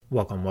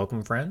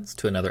Welcome, friends,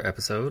 to another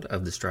episode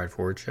of the Stride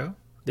Forward Show.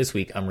 This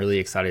week, I'm really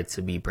excited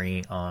to be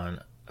bringing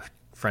on a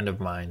friend of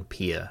mine,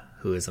 Pia,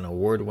 who is an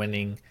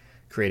award-winning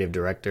creative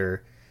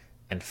director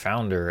and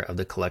founder of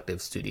the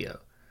Collective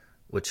Studio,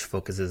 which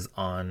focuses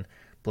on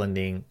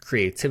blending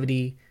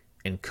creativity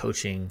and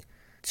coaching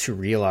to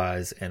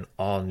realize an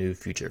all-new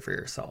future for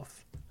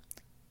yourself.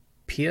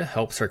 Pia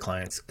helps her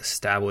clients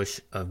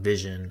establish a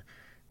vision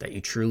that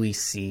you truly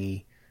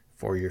see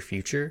for your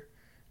future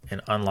and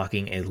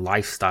unlocking a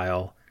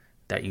lifestyle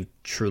that you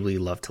truly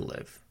love to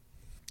live.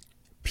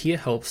 Pia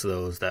helps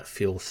those that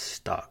feel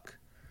stuck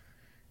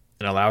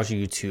and allows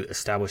you to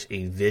establish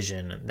a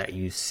vision that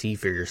you see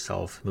for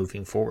yourself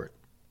moving forward.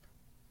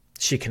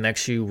 She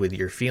connects you with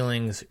your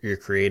feelings, your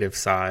creative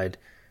side,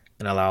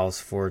 and allows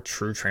for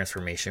true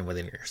transformation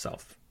within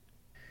yourself.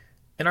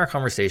 In our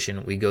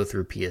conversation, we go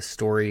through Pia's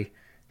story,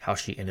 how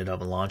she ended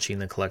up launching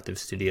the Collective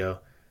Studio,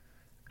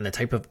 and the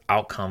type of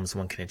outcomes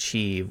one can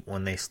achieve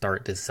when they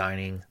start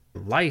designing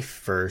life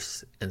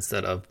first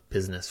instead of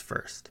business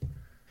first.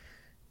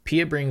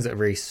 Pia brings a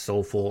very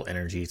soulful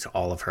energy to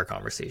all of her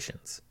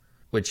conversations,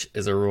 which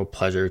is a real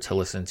pleasure to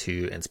listen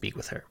to and speak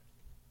with her.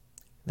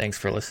 Thanks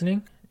for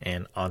listening,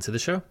 and on to the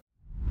show.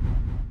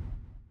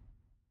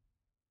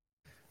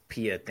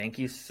 Pia, thank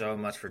you so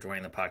much for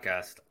joining the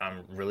podcast.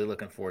 I'm really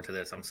looking forward to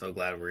this. I'm so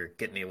glad we're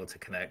getting able to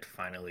connect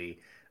finally.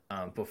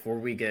 Before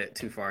we get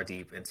too far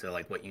deep into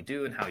like what you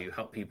do and how you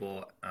help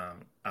people,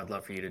 I'd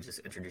love for you to just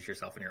introduce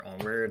yourself in your own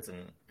words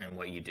and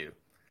what you do.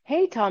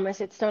 Hey,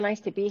 Thomas, it's so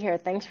nice to be here.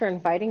 Thanks for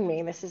inviting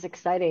me. This is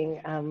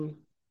exciting.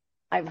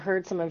 I've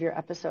heard some of your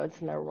episodes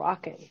and they're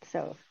rocking,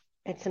 so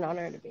it's an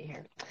honor to be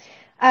here.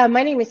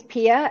 My name is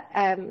Pia.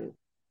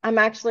 I'm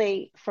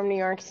actually from New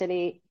York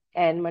City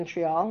and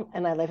Montreal,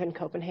 and I live in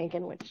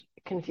Copenhagen, which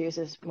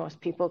confuses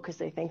most people because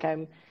they think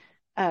I'm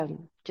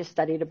just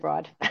studied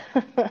abroad.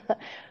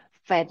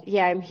 But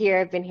yeah, I'm here.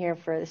 I've been here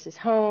this is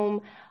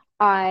home.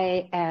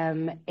 I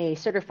am a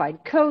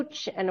certified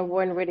coach and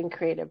award-winning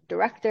creative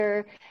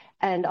director,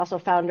 and also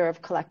founder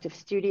of Collective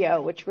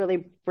Studio, which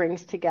really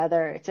brings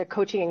together, it's a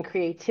coaching and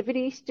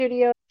creativity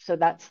studio. So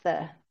that's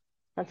the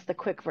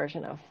quick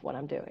version of what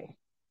I'm doing.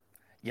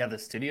 Yeah, the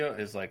studio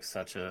is like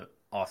such a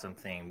awesome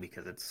thing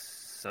because it's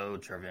so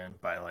driven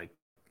by like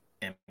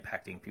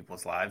impacting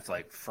people's lives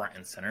like front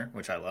and center,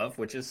 which I love,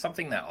 which is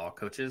something that all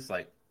coaches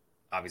like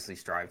obviously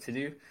strive to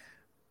do.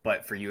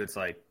 But for you, it's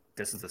like,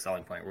 this is the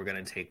selling point. We're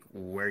going to take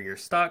where you're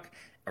stuck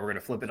and we're going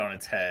to flip it on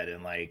its head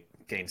and like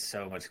gain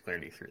so much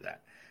clarity through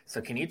that. So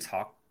can you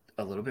talk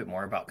a little bit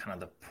more about kind of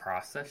the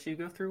process you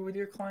go through with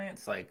your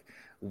clients? Like,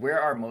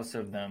 where are most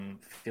of them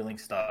feeling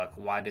stuck?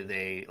 Why do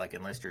they like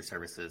enlist your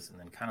services? And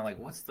then kind of like,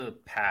 what's the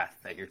path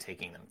that you're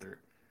taking them through?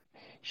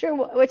 Sure.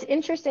 What's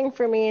interesting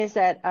for me is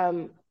that,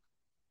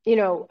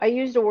 I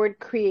use the word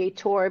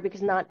creator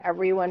because not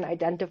everyone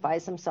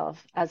identifies themselves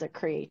as a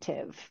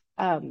creative,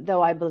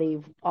 though I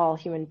believe all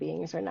human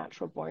beings are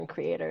natural born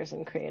creators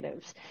and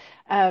creatives.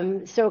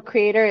 So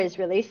creator is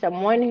really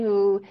someone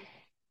who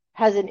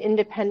has an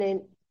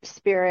independent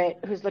spirit,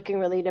 who's looking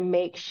really to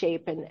make,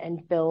 shape,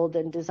 and build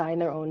and design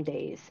their own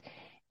days.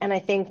 And I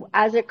think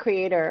as a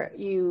creator,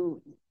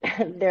 you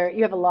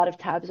you have a lot of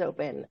tabs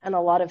open and a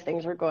lot of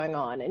things are going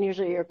on, and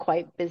usually you're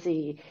quite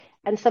busy.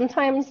 And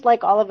sometimes,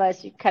 like all of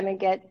us, you kind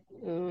of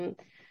you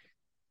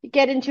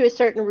get into a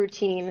certain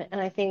routine.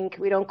 And I think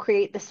we don't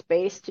create the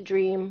space to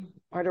dream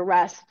or to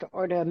rest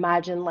or to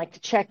imagine, like to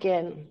check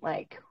in,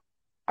 like,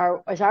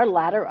 is our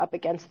ladder up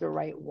against the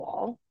right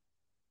wall?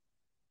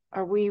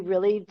 Are we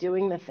really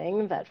doing the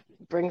thing that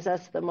brings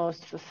us the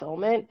most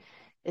fulfillment?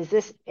 Is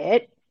this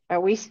it? Are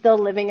we still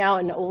living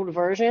out an old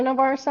version of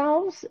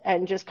ourselves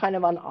and just kind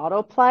of on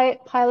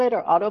pilot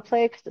or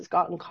autoplay because it's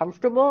gotten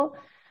comfortable?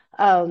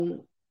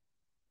 Um,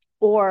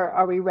 or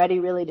are we ready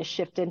really to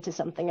shift into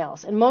something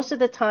else? And most of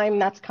the time,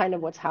 that's kind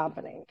of what's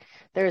happening.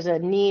 There's a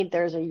need,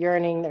 there's a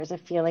yearning, there's a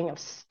feeling of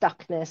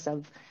stuckness,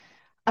 of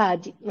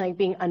like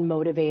being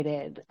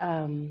unmotivated.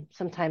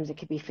 Sometimes it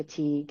could be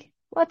fatigue.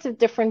 Lots of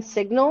different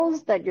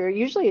signals that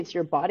usually it's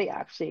your body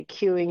actually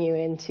cueing you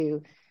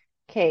into,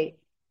 okay,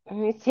 let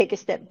me take a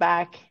step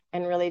back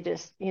and really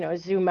just,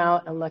 zoom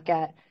out and look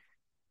at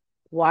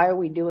why are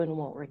we doing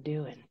what we're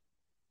doing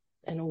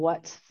and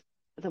what's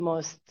the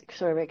most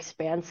sort of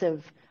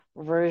expansive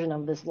version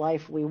of this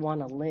life we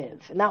want to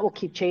live. And that will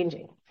keep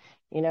changing,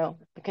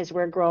 because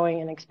we're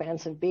growing and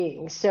expansive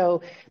beings.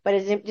 So, but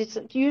it's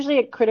usually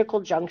at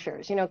critical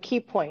junctures, key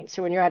points.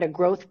 So when you're at a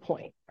growth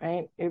point,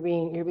 right, you're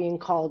being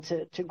called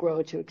to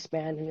grow, to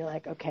expand, and you're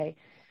like, okay,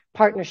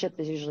 partnership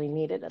is usually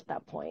needed at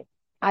that point.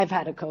 I've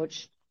had a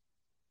coach,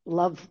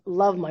 love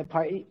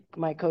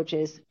my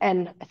coaches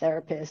and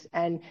therapists,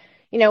 and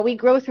we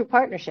grow through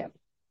partnership.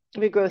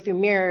 We grow through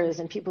mirrors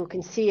and people who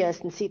can see us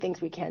and see things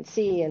we can't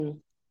see,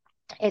 and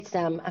it's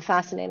a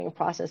fascinating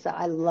process that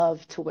I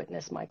love to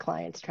witness my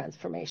clients'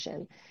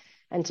 transformation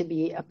and to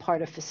be a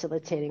part of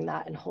facilitating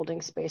that and holding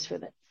space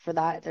for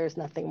that. There's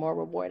nothing more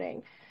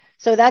rewarding.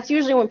 So that's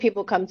usually when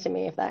people come to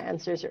me, if that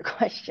answers your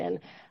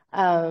question.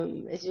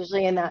 It's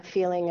usually in that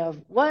feeling of,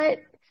 what?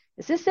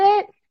 Is this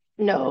it?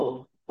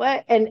 No.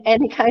 what?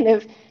 And kind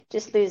of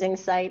just losing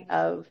sight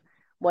of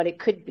what it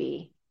could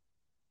be.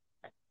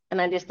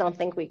 And I just don't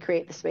think we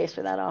create the space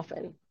for that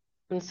often.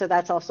 And so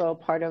that's also a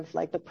part of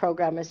like the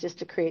program is just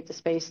to create the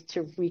space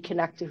to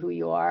reconnect to who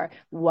you are,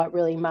 what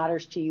really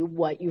matters to you,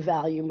 what you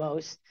value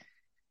most,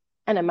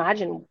 and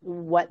imagine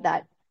what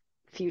that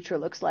future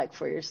looks like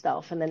for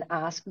yourself, and then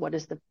ask what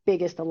is the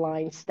biggest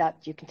aligned step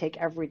you can take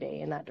every day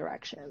in that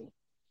direction.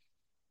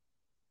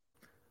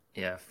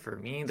 Yeah, for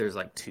me, there's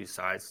like two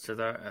sides to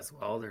that as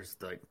well. There's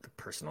like the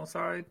personal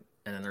side,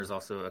 and then there's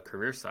also a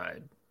career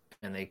side.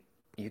 And they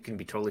you can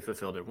be totally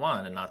fulfilled in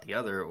one and not the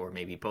other, or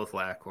maybe both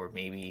lack, or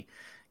maybe,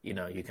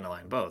 you can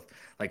align both.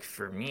 Like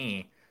for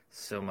me,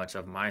 so much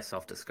of my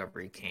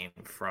self-discovery came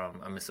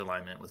from a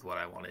misalignment with what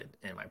I wanted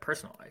in my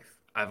personal life.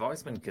 I've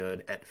always been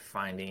good at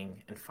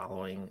finding and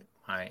following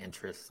my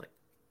interests like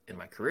in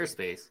my career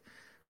space,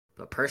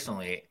 but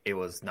personally, it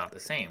was not the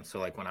same. So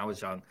like when I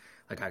was young,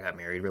 like I got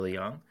married really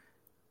young,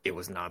 it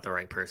was not the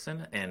right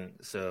person, and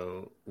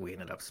so we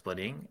ended up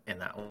splitting, and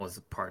that was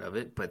part of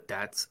it. But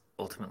that's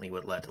ultimately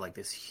what led to like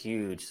this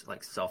huge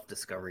like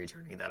self-discovery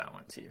journey that I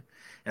went to. And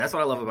that's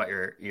what I love about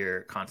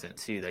your content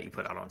too, that you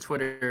put out on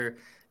Twitter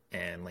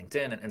and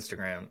LinkedIn and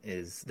Instagram.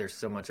 Is there's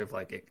so much of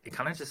like it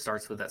kind of just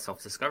starts with that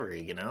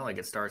self-discovery, like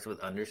it starts with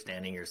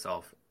understanding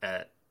yourself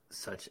at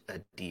such a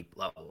deep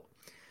level.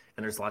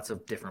 And there's lots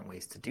of different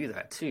ways to do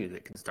that too.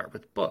 It can start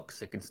with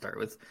books, it can start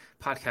with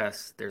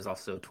podcasts. There's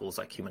also tools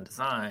like human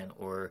design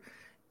or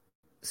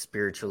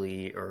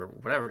spiritually or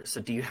whatever.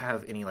 So do you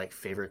have any like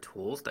favorite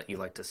tools that you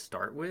like to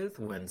start with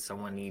when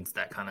someone needs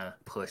that kind of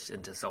push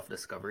into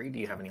self-discovery? Do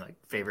you have any like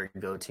favorite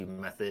go-to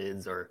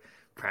methods or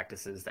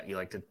practices that you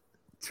like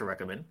to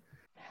recommend?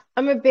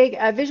 I'm a big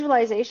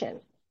visualization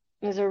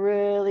is a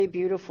really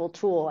beautiful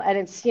tool, and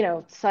it's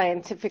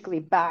scientifically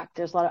backed.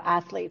 There's a lot of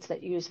athletes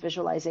that use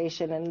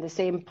visualization, and the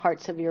same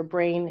parts of your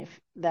brain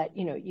that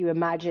you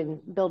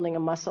imagine building a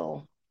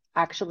muscle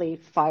actually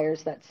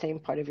fires that same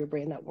part of your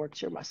brain that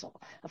works your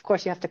muscle. Of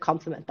course, you have to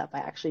complement that by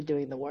actually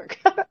doing the work.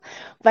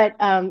 But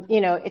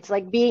it's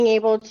like being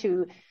able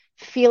to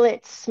feel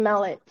it,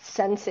 smell it,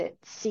 sense it,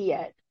 see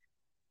it,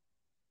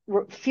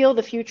 feel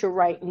the future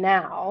right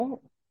now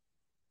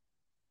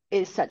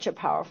is such a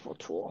powerful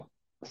tool.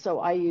 So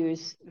I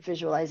use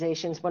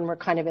visualizations when we're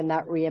kind of in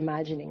that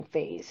reimagining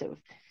phase of,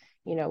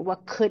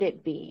 what could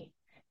it be?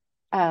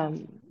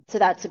 So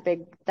that's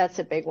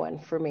a big one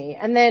for me.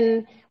 And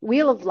then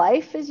Wheel of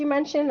Life, as you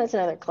mentioned, that's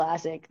another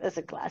classic. That's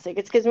a classic.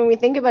 It's because when we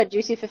think about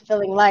juicy,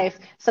 fulfilling life,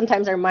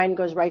 sometimes our mind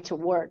goes right to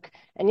work.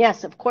 And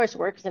yes, of course,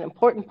 work is an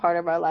important part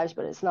of our lives,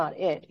 but it's not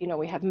it.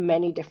 We have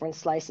many different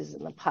slices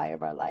in the pie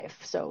of our life.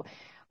 So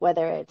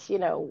whether it's,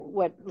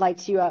 what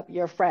lights you up,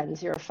 your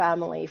friends, your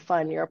family,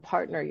 fun, your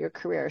partner, your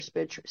career,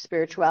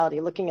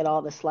 spirituality, looking at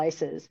all the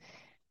slices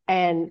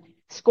and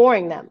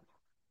scoring them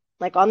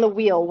like on the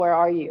wheel, where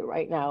are you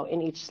right now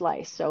in each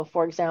slice? So,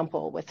 for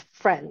example, with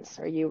friends,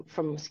 are you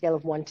from a scale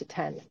of 1 to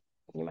 10?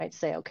 You might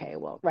say, okay,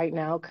 well, right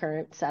now,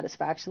 current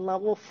satisfaction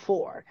level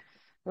 4.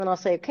 And then I'll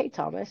say, okay,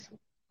 Thomas,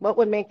 what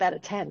would make that a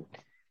 10?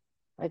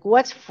 Like,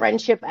 what's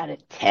friendship at a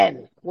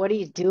 10? What are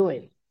you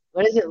doing?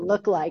 What does it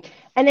look like?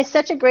 And it's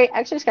such a great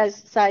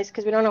exercise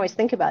because we don't always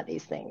think about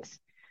these things.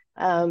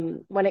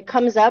 When it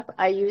comes up,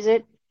 I use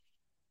it,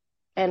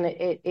 and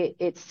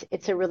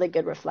it's a really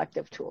good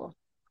reflective tool.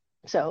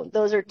 So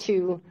those are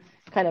two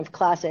kind of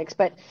classics.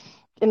 But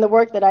in the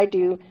work that I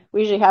do, we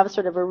usually have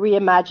sort of a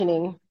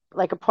reimagining,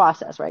 like a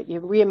process, right?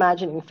 You have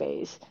reimagining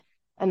phase,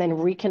 and then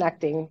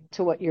reconnecting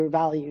to what your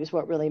values,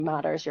 what really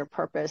matters, your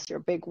purpose, your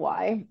big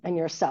why, and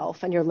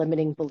yourself, and your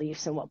limiting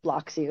beliefs and what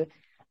blocks you,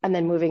 and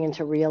then moving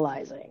into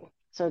realizing.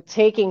 So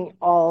taking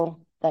all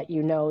that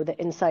the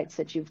insights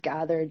that you've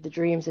gathered, the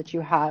dreams that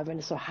you have,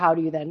 and so how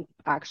do you then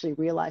actually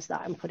realize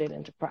that and put it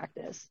into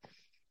practice?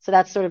 So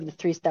that's sort of the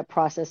 3-step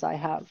process I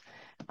have.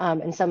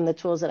 And some of the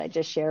tools that I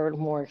just shared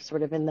more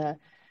sort of in the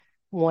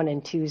 1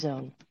 and 2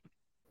 zone.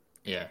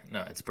 Yeah,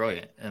 no, it's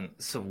brilliant. And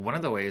so one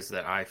of the ways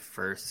that I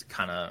first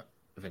kind of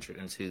ventured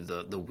into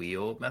the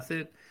wheel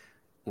method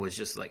was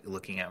just like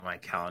looking at my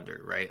calendar,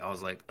 right? I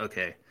was like,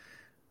 okay,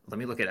 let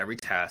me look at every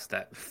task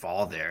that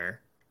fall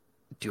there.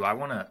 Do I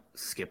want to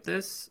skip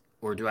this,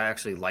 or do I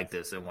actually like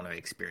this and want to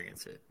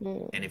experience it?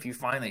 And Mm. if you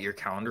find that your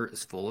calendar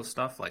is full of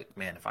stuff like,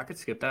 man, if I could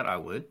skip that, I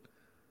would,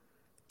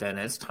 then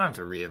it's time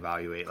to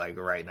reevaluate like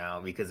right now,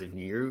 because if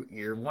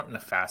you're wanting to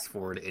fast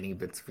forward any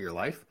bits of your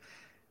life,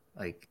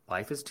 like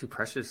life is too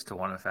precious to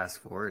want to fast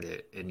forward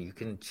it, and you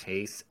can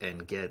chase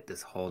and get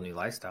this whole new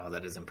lifestyle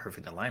that is in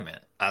perfect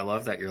alignment. I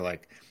love that you're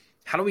like,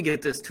 how do we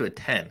get this to a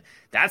 10?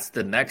 That's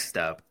the next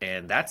step,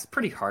 and that's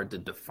pretty hard to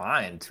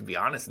define, to be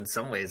honest. In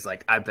some ways,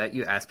 like I bet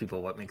you ask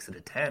people what makes it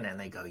a 10 and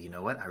they go, you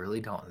know what, I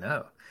really don't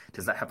know.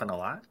 Does that happen a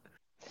lot?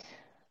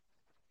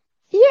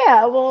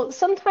 Yeah, well,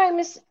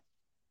 sometimes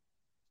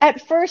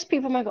at first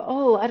people might go,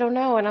 "Oh, I don't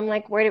know," and I'm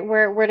like,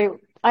 "Where do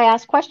I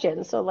ask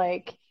questions?" So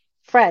like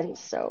friends.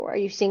 So are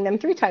you seeing them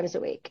 3 times a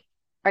week?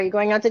 Are you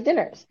going out to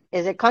dinners?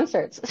 Is it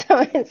concerts?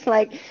 So it's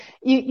like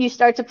you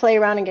start to play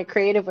around and get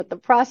creative with the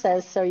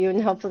process so you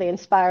can hopefully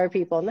inspire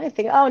people. And they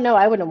think, oh no,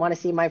 I wouldn't want to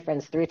see my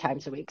friends 3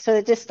 times a week. So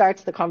it just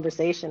starts the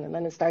conversation and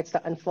then it starts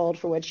to unfold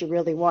for what you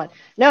really want.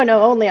 No,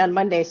 no, only on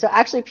Monday. So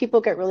actually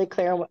people get really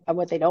clear on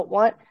what they don't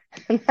want,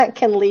 and that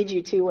can lead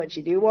you to what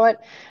you do want.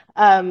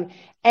 Um,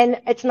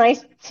 and it's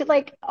nice to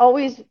like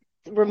always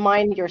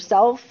remind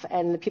yourself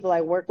and the people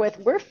I work with,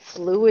 we're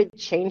fluid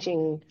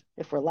changing,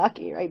 if we're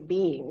lucky, right,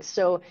 beings.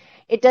 So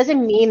it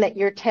doesn't mean that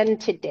your 10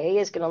 today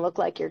is going to look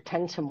like your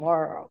 10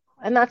 tomorrow.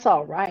 And that's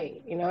all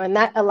right, you know, and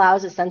that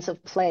allows a sense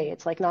of play.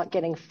 It's like not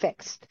getting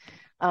fixed.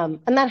 And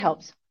that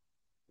helps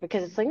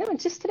because it's like, no,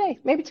 it's just today.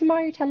 Maybe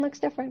tomorrow your 10 looks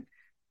different.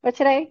 But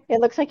today it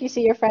looks like you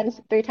see your friends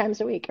 3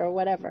 times a week or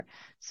whatever.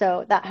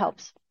 So that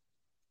helps.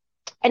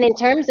 And in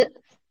terms of,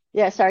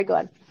 yeah, sorry, go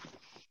on.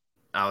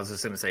 I was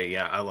just gonna say,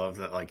 yeah, I love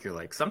that. Like, you're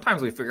like,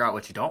 sometimes we figure out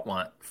what you don't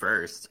want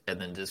first,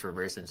 and then just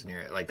reverse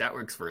engineer it. Like, that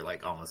works for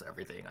like almost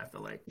everything, I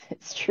feel like.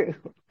 It's true.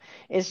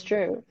 It's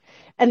true.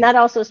 And that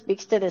also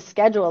speaks to the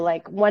schedule.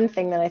 Like one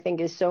thing that I think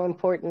is so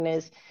important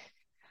is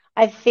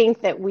I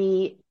think that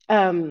we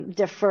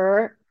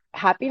defer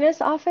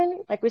happiness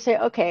often. Like we say,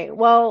 okay,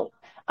 well,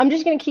 I'm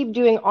just going to keep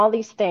doing all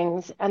these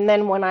things. And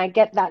then when I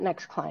get that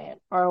next client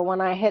or when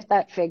I hit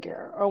that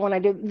figure or when I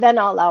do, then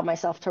I'll allow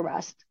myself to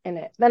rest in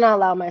it. Then I'll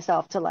allow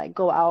myself to like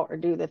go out or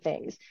do the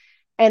things.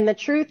 And the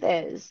truth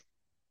is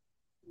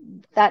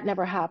that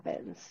never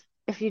happens.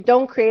 If you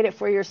don't create it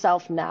for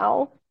yourself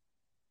now,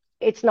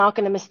 it's not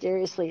going to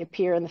mysteriously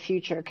appear in the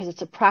future because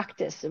it's a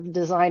practice of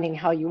designing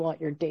how you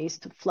want your days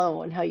to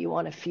flow and how you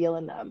want to feel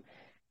in them.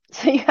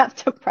 So you have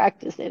to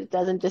practice it. It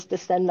doesn't just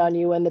descend on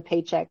you when the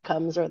paycheck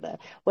comes or the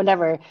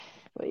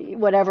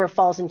whatever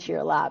falls into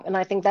your lap. And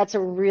I think that's a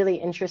really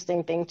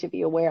interesting thing to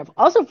be aware of.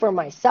 Also for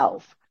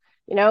myself,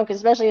 you know, because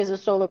especially as a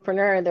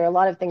solopreneur, there are a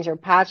lot of things you're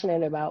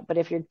passionate about. But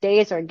if your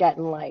days are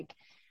getting like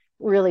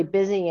really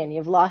busy and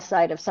you've lost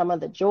sight of some of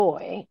the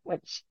joy,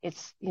 which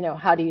it's, you know,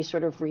 how do you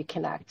sort of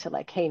reconnect to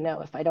like, hey,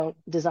 no, if I don't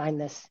design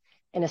this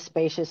in a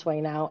spacious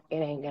way now, it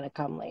ain't going to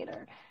come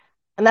later.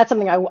 And that's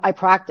something I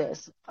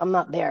practice. I'm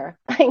not there.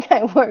 Like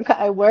I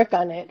work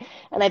on it.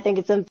 And I think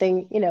it's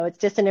something, you know, it's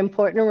just an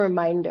important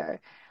reminder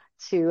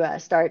to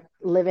start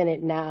living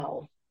it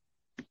now.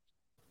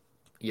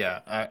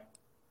 Yeah,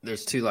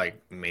 there's two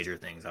like major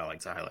things I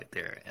like to highlight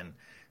there, and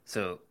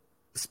so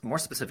more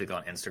specific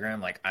on Instagram,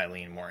 like I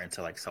lean more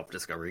into like self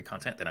discovery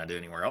content than I do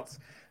anywhere else,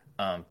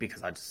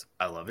 because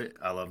I love it.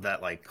 I love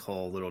that like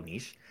whole little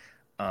niche,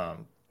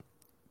 um,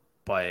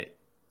 but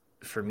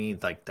for me,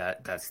 like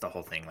that's the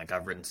whole thing. Like,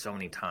 I've written so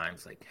many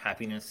times, like,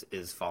 happiness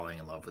is falling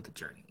in love with the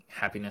journey.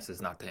 Happiness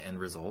is not the end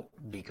result,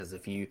 because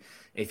if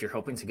you're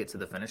hoping to get to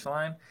the finish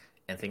line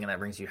and thinking that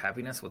brings you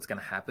happiness, what's going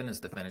to happen is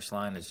the finish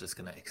line is just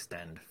going to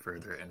extend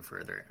further and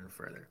further and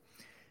further.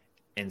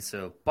 And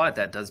so, but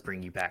that does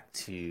bring you back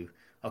to,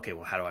 okay,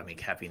 well, how do I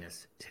make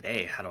happiness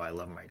today? How do I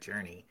love my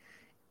journey?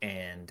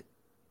 And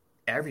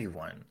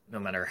everyone, no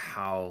matter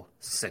how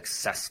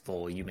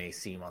successful you may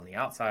seem on the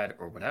outside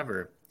or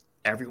whatever,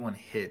 everyone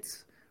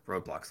hits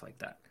roadblocks like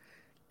that.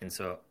 And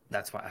so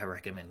that's why I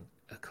recommend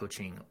a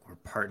coaching or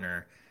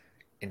partner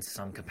in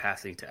some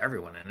capacity to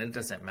everyone. And it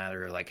doesn't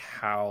matter like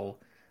how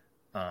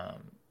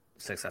um,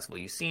 successful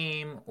you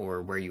seem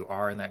or where you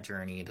are in that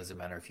journey. It doesn't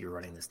matter if you're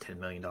running this $10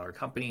 million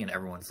company and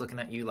everyone's looking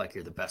at you like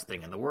you're the best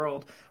thing in the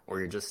world, or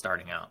you're just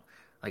starting out.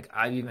 Like,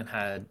 I've even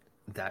had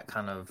that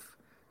kind of,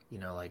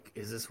 like,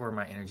 is this where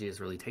my energy is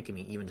really taking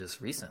me? Even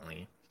just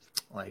recently,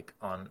 like,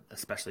 on,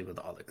 especially with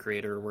all the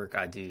creator work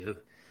I do,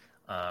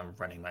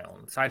 running my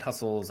own side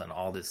hustles and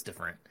all this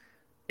different,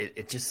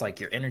 it just like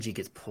your energy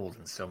gets pulled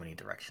in so many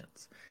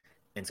directions.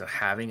 And so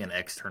having an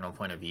external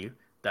point of view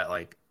that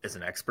like is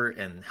an expert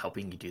in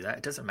helping you do that,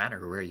 it doesn't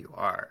matter where you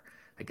are.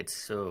 Like, it's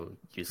so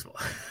useful.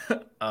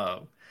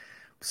 um,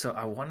 so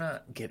I want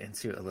to get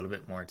into a little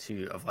bit more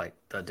too of like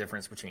the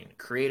difference between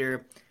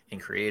creator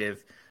and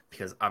creative,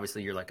 because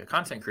obviously you're like a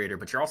content creator,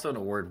 but you're also an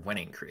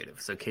award-winning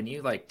creative. So can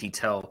you like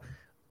detail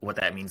what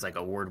that means, like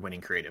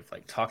award-winning creative?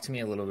 Like, talk to me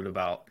a little bit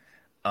about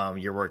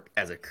your work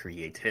as a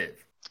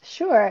creative.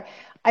 Sure.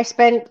 I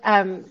spent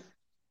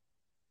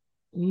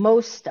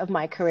most of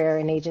my career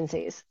in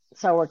agencies.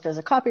 So I worked as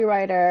a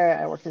copywriter,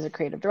 I worked as a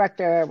creative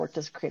director, I worked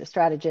as a creative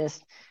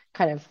strategist,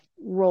 kind of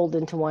rolled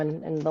into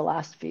one in the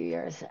last few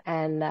years.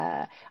 And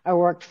I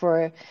worked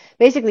for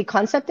basically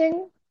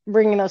concepting,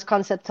 bringing those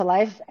concepts to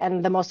life,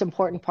 and the most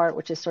important part,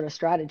 which is sort of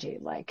strategy,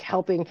 like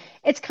helping.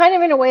 It's kind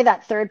of in a way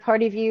that third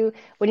party view.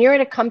 When you're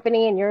in a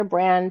company and you're a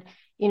brand,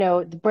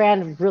 the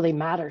brand really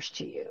matters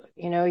to you.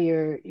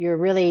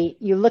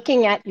 You're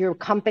looking at your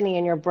company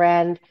and your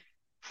brand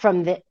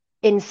from the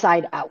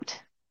inside out.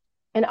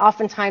 And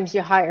oftentimes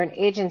you hire an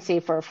agency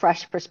for a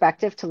fresh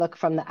perspective to look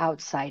from the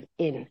outside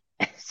in.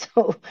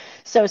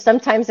 So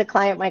sometimes a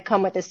client might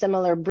come with a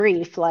similar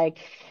brief, like,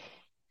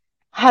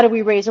 how do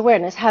we raise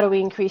awareness? How do we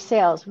increase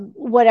sales?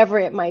 Whatever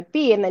it might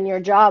be. And then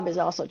your job is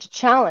also to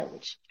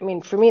challenge. I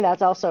mean, for me,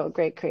 that's also a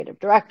great creative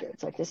director.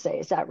 It's like to say,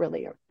 is that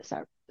really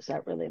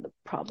the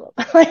problem?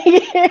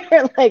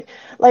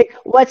 like,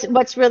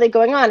 what's really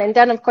going on? And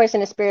done, of course,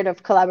 in a spirit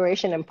of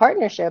collaboration and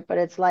partnership. But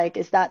it's like,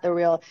 is that the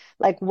real,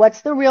 like,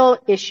 what's the real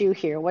issue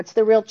here? What's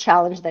the real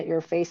challenge that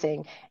you're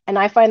facing? And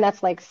I find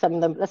that's like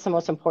that's the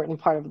most important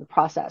part of the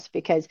process,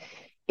 because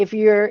if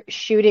you're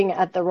shooting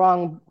at the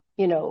wrong,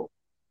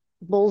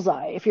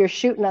 bullseye. If you're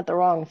shooting at the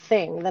wrong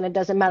thing, then it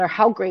doesn't matter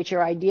how great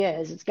your idea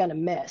is, it's going to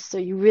miss. So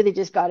you really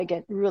just got to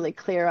get really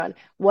clear on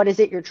what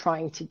is it you're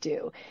trying to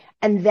do.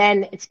 And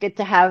then it's good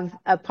to have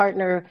a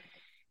partner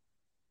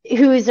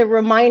who is a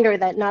reminder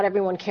that not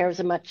everyone cares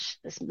that much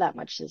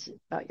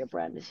about your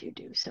brand as you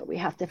do. So we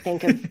have to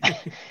think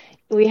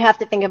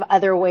of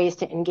other ways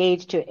to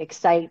engage, to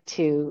excite,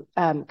 to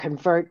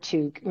convert,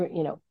 to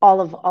all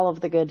of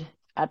the good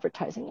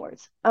advertising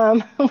words.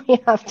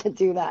 We have to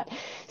do that.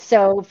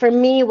 So for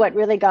me, what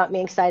really got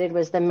me excited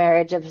was the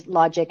marriage of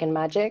logic and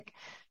magic.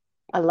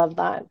 I love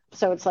that.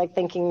 So it's like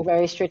thinking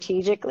very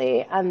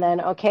strategically, and then,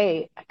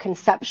 okay,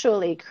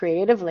 conceptually,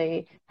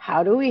 creatively,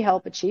 how do we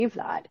help achieve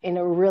that in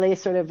a really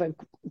sort of a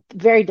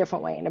very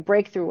different way, in a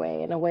breakthrough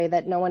way, in a way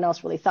that no one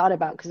else really thought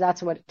about, because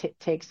that's what it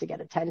takes to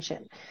get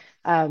attention.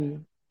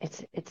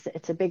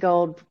 It's a big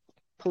old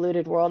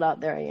polluted world out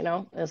there,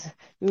 There's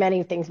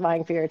many things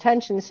vying for your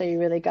attention, so you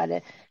really got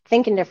to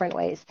think in different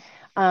ways.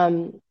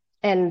 And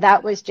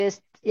that was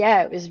just,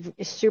 yeah, it was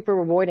super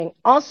rewarding.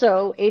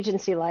 Also,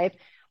 agency life,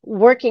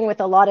 working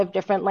with a lot of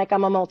different, like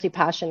I'm a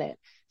multi-passionate.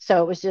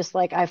 So it was just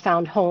like I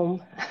found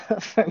home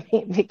for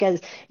me, because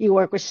you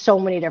work with so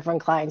many different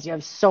clients. You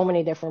have so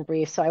many different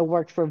briefs. So I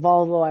worked for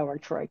Volvo, I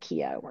worked for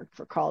IKEA, I worked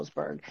for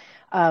Carlsberg.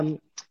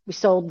 We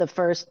sold the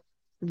first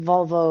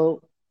Volvo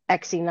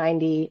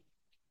XC90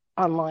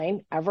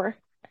 online ever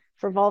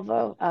for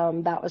Volvo.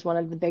 That was one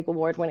of the big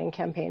award-winning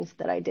campaigns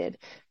that I did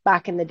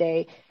back in the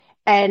day.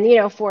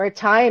 And, for a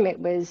time it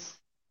was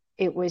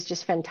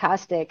just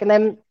fantastic. And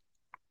then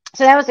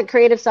so that was the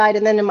creative side.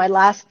 And then in the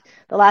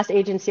last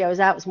agency I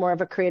was at was more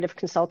of a creative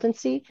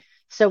consultancy.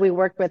 So we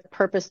worked with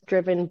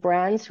purpose-driven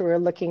brands who are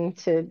looking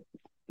to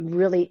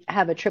really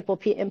have a triple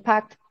P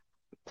impact: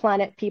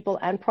 planet, people,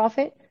 and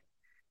profit.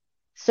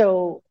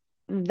 So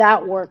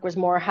that work was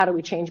more, how do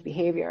we change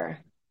behavior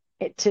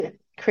to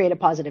create a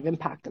positive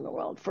impact in the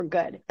world for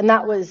good? And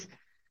that was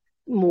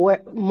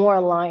more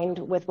aligned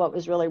with what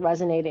was really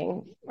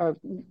resonating, or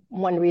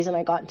one reason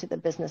I got into the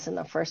business in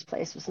the first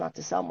place was not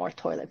to sell more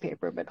toilet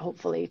paper, but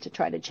hopefully to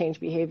try to change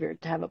behavior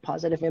to have a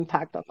positive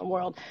impact on the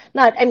world.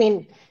 I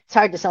mean, it's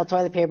hard to sell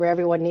toilet paper.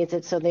 Everyone needs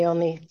it. So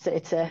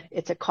it's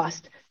a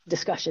cost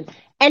discussion.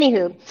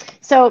 Anywho,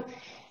 so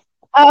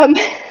um,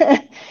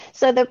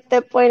 so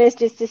the point is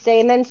just to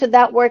say, and then so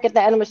that work at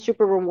the end was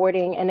super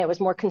rewarding, and it was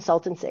more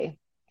consultancy.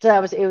 So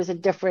it was a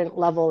different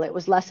level. It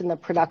was less in the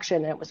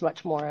production, and it was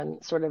much more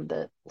on sort of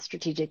the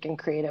strategic and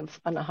creative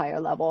on a higher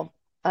level.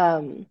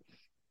 And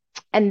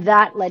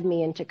that led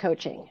me into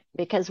coaching,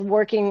 because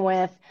working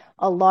with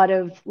a lot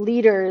of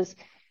leaders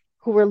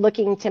who were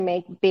looking to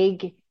make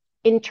big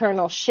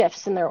internal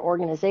shifts in their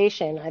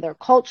organization, either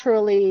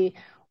culturally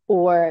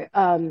or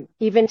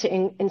even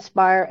to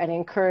inspire and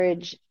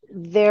encourage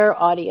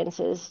their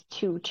audiences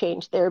to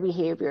change their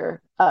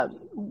behavior,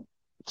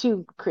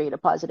 to create a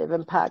positive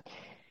impact.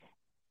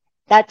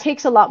 That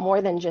takes a lot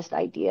more than just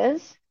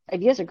ideas.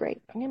 Ideas are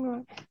great, don't get me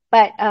wrong,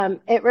 but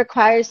it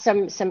requires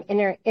some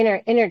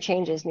inner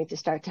changes need to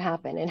start to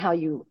happen in how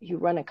you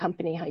run a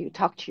company, how you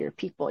talk to your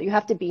people. You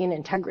have to be in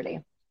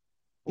integrity.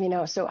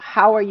 So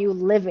how are you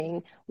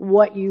living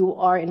what you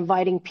are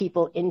inviting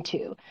people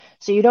into?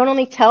 So you don't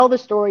only tell the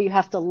story, you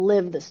have to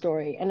live the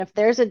story. And if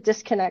there's a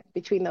disconnect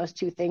between those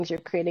two things, you're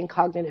creating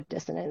cognitive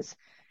dissonance,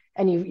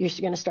 and you're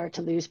going to start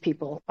to lose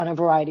people on a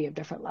variety of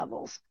different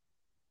levels,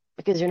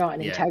 because you're not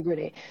in Yeah.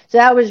 integrity. So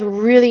that was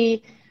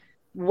really,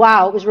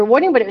 wow, it was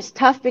rewarding, but it was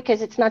tough,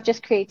 because it's not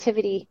just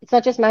creativity. It's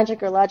not just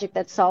magic or logic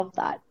that solved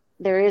that.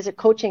 There is a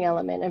coaching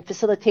element, and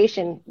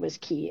facilitation was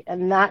key.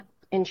 And that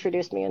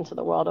introduced me into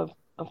the world of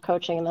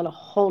coaching, and then a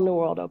whole new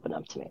world opened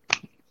up to me.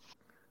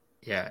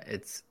 Yeah,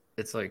 it's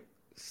like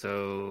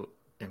so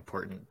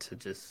important to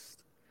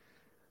just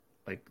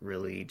like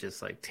really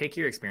just like take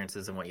your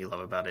experiences and what you love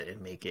about it and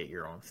make it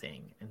your own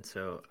thing. And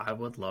so I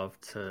would love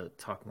to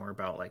talk more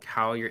about like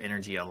how your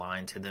energy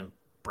aligned to then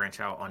branch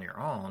out on your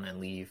own and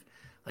leave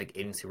like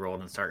agency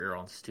world and start your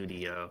own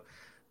studio.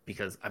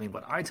 Because I mean,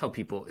 what I tell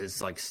people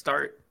is like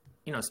starting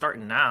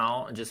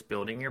now and just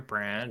building your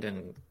brand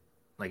and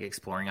like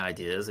exploring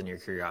ideas and your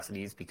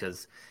curiosities.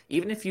 Because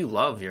even if you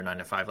love your 9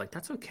 to 5, like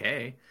that's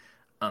okay.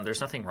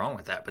 There's nothing wrong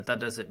with that, but that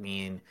doesn't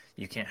mean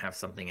you can't have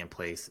something in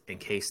place in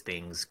case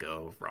things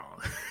go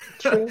wrong.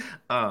 True.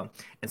 And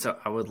so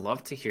I would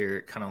love to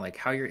hear kind of like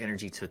how your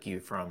energy took you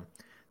from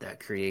that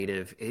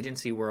creative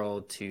agency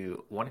world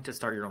to wanting to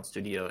start your own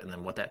studio, and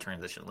then what that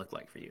transition looked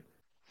like for you.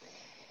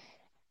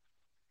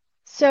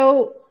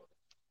 So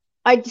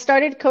I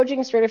started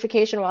coaching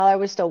certification while I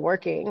was still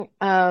working.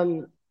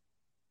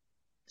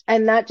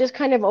 And that just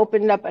kind of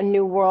opened up a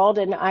new world.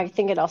 And I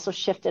think it also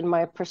shifted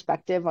my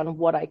perspective on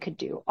what I could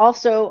do.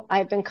 Also,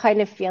 I've been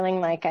kind of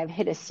feeling like I've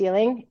hit a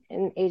ceiling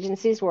in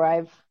agencies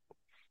where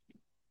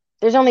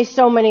there's only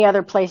so many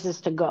other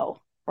places to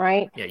go,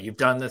 right? Yeah, you've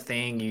done the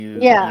thing.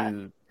 Yeah,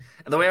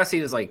 The way I see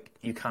it is like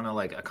you kind of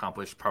like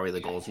accomplished probably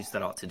the goals you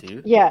set out to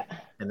do, yeah.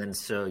 and then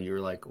so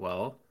you're like,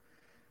 well,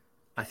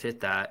 I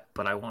fit that,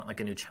 but I want like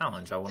a new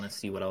challenge. I want to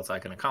see what else I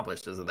can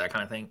accomplish. Is it that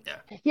kind of thing?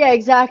 Yeah. Yeah,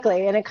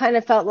 exactly. And it kind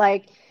of felt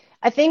like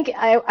I think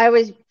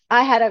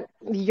I had a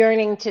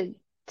yearning to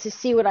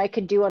see what I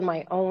could do on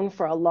my own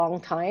for a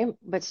long time,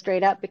 but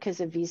straight up because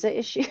of visa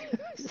issues.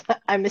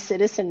 I'm a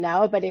citizen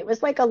now, but it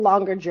was like a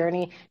longer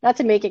journey, not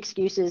to make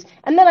excuses.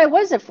 And then I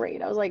was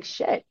afraid. I was like,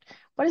 shit,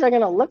 what is that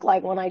going to look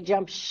like when I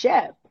jump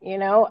ship?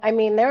 I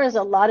mean, there was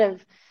a lot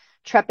of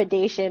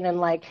trepidation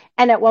and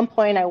at one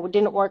point I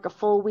didn't work a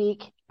full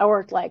week. I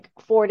worked like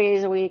 4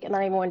 days a week and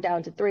then I even went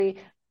down to three.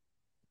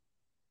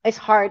 It's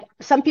hard.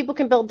 Some people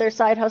can build their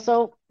side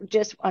hustle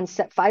just on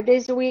set 5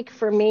 days a week.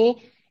 For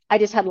me, I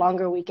just had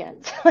longer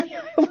weekends.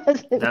 I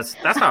wasn't. That's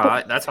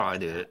how I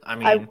do it. I I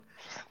mean,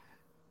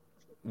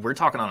 we're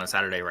talking on a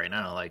Saturday right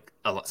now. Like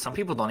some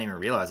people don't even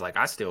realize like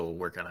I still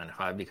work a 9 to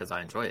 5 because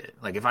I enjoy it.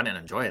 Like if I didn't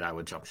enjoy it, I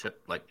would jump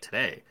ship like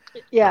today.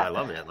 But yeah I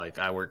love it. Like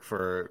I work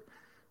for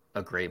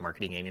a great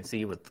marketing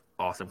agency with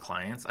awesome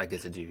clients. I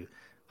get to do.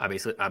 I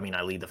mean,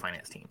 I lead the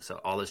finance team, so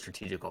all the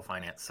strategical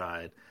finance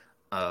side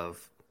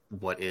of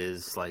what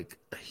is like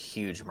a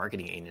huge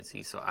marketing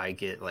agency. So I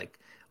get like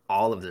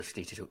all of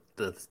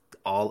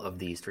all of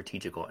the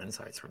strategical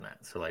insights from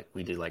that. So like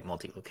we do like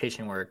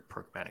multi-location work,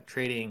 programmatic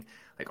trading,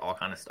 like all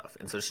kind of stuff.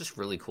 And so it's just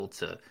really cool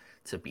to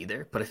be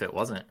there. But if it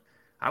wasn't,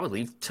 I would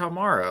leave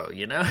tomorrow.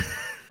 You know?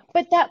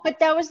 but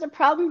that was the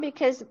problem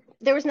because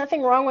there was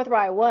nothing wrong with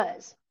where I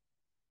was.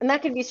 And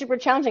that could be super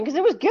challenging because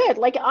it was good.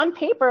 Like on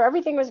paper,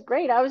 everything was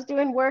great. I was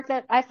doing work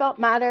that I felt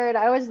mattered.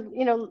 I was,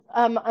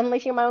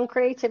 unleashing my own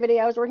creativity.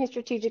 I was working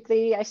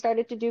strategically. I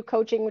started to do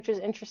coaching, which was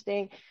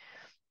interesting.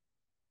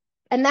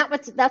 And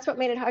that's what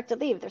made it hard to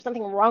leave. There's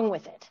nothing wrong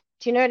with it.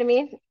 Do you know what I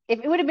mean? If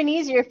it would have been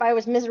easier if I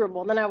was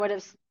miserable, then I would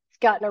have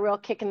gotten a real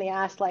kick in the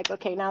ass, like,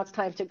 okay, now it's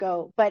time to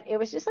go. But it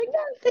was just like,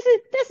 no,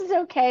 this is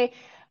okay.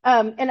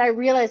 And I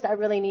realized I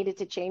really needed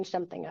to change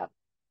something up.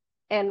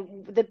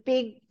 And the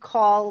big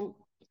call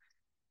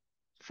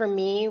for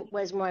me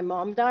was my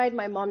mom died.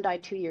 My mom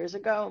died 2 years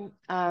ago.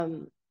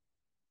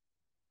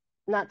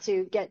 Not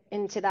to get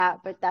into that,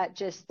 but that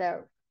just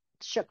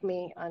shook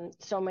me on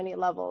so many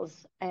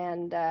levels.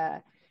 And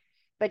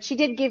but she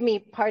did give me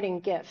parting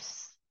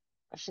gifts.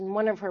 And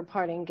one of her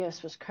parting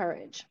gifts was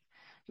courage,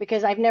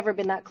 because I've never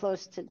been that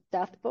close to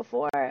death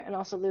before, and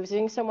also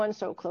losing someone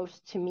so close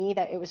to me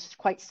that it was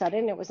quite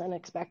sudden. It was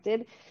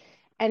unexpected.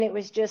 And it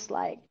was just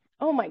like,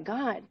 oh my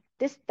God,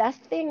 this that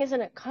thing isn't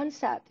a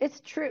concept. It's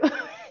true.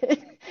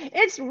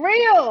 It's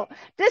real.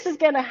 This is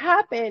gonna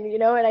happen.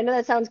 And I know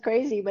that sounds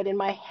crazy, but in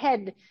my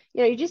head,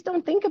 you just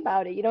don't think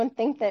about it. You don't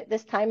think that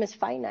this time is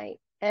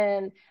finite.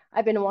 And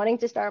I've been wanting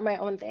to start my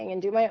own thing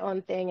and do my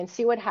own thing and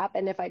see what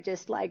happened if I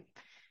just like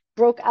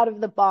broke out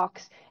of the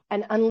box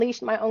and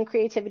unleashed my own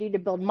creativity to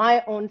build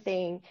my own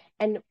thing.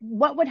 And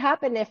what would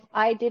happen if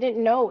I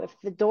didn't know if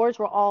the doors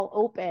were all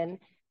open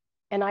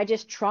and I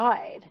just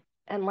tried,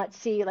 and let's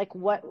see like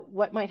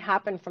what might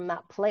happen from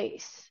that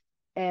place.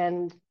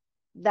 And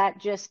that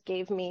just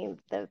gave me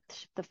the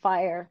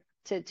fire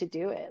to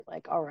do it.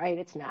 Like, all right,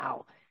 it's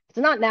now. If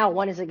it's not now,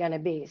 when is it going to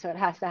be? So it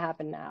has to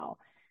happen now.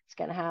 It's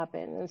going to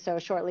happen. And so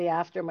shortly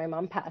after my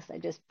mom passed, I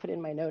just put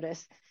in my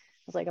notice. I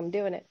was like, I'm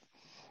doing it.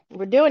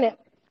 We're doing it.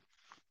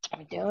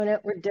 We're doing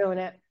it. We're doing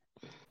it.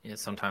 Yeah,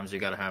 sometimes you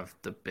got to have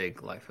the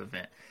big life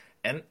event.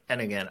 And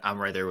again, I'm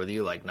right there with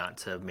you, like not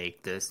to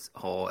make this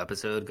whole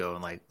episode go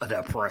in like a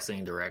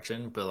depressing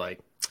direction, but like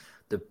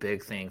the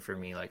big thing for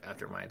me, like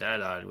after my dad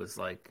died, was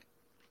like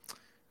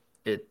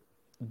it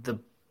the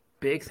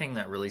big thing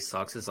that really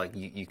sucks is like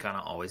you kind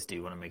of always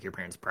do want to make your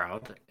parents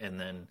proud, and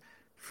then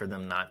for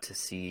them not to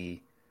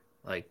see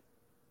like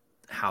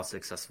how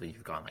successful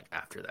you've gone like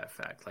after that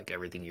fact, like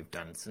everything you've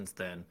done since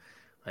then,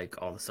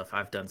 like all the stuff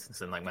I've done since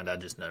then, like my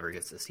dad just never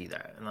gets to see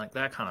that, and like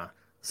that kind of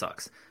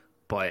sucks.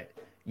 But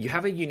you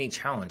have a unique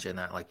challenge in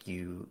that like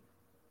you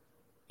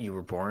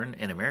were born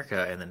in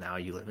America and then now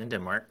you live in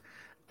Denmark,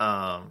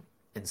 and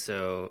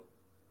so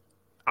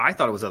I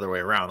thought it was the other way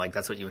around. Like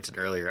that's what you mentioned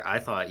earlier. I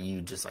thought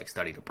you just like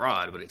studied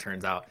abroad, but it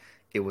turns out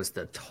it was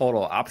the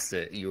total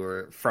opposite. You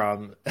were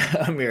from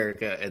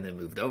America and then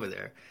moved over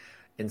there.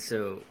 And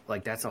so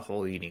like that's a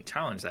whole unique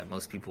challenge that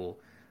most people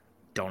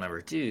don't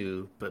ever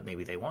do, but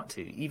maybe they want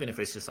to, even if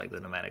it's just like the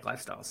nomadic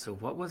lifestyle. So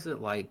what was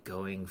it like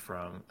going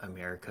from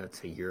America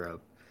to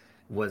Europe?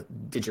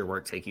 Did your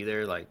work take you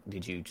there? Like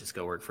did you just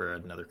go work for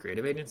another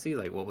creative agency?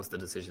 Like what was the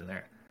decision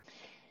there?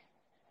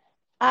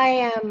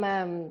 I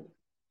am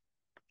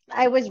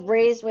I was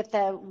raised with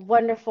a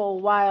wonderful,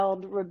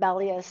 wild,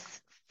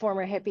 rebellious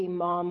former hippie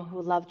mom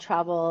who loved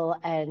travel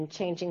and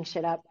changing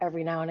shit up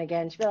every now and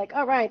again. She'd be like,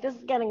 "All right, this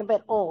is getting a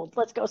bit old.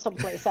 Let's go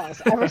someplace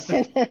else." Ever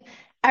since,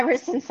 ever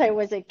since I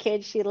was a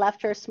kid, she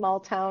left her small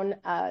town.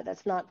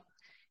 That's not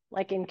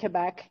like in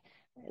Quebec,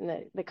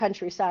 in the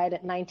countryside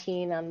at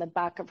 19 on the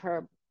back of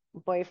her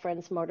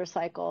boyfriend's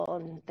motorcycle,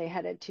 and they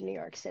headed to New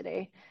York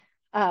City.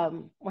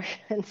 Um,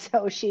 and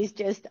so she's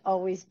just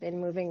always been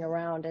moving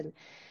around,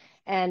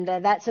 and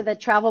that so the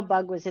travel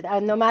bug was it. A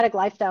nomadic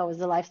lifestyle was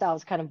the lifestyle I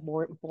was kind of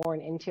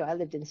born into. I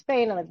lived in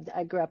Spain.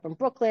 I grew up in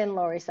Brooklyn,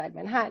 Lower East Side,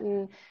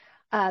 Manhattan.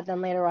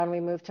 Then later on, we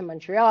moved to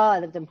Montreal. I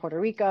lived in Puerto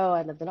Rico.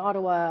 I lived in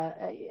Ottawa.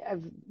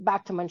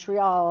 Back to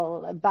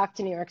Montreal. Back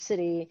to New York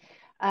City.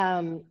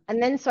 And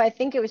then so I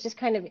think it was just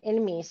kind of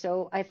in me.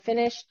 So I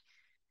finished.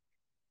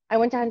 I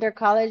went to Hunter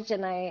College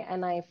and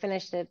I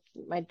finished it,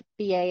 my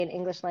BA in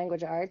English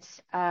Language Arts.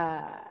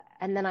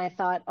 And then I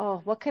thought,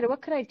 oh, what could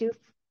I do?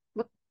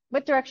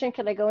 What direction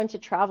could I go into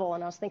travel?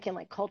 And I was thinking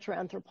like cultural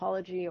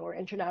anthropology or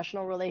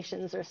international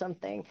relations or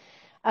something.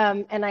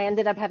 And I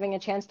ended up having a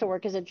chance to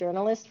work as a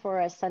journalist for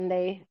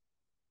a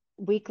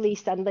weekly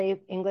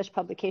Sunday English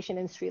publication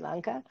in Sri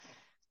Lanka.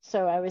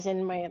 So I was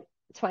in my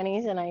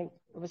 20s and I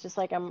was just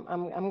like,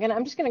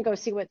 I'm just gonna go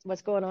see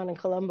what's going on in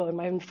Colombo. And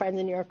my friends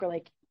in New York were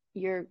like,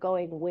 you're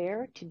going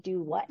where to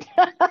do what?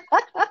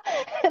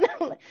 And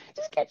I'm like,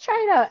 just get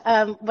try it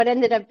out. What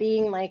ended up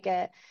being like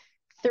a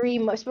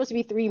supposed to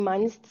be 3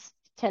 months,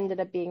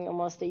 ended up being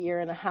almost a year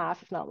and a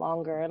half, if not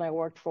longer. And I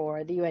worked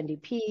for the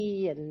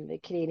UNDP and the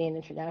Canadian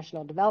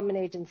International Development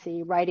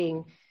Agency,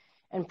 writing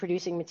and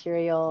producing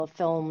material,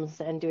 films,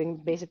 and doing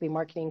basically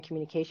marketing and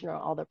communication on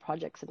all their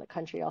projects in the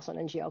country, also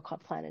an NGO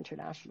called Plan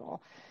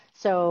International.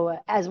 So,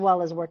 as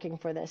well as working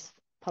for this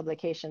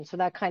publication. So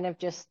that kind of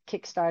just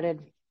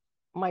kickstarted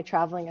my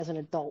traveling as an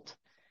adult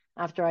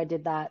after I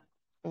did that.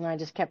 And I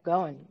just kept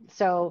going.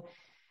 So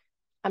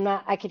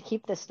I could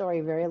keep this story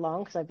very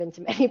long because I've been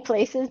to many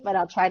places, but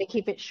I'll try to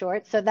keep it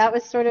short. So that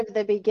was sort of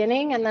the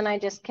beginning. And then I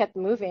just kept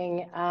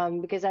moving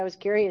because I was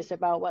curious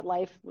about what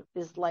life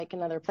is like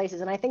in other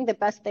places. And I think the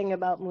best thing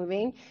about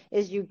moving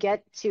is you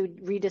get to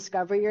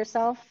rediscover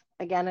yourself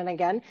again and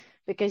again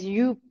because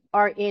you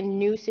are in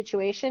new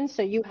situations.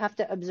 So you have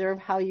to observe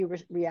how you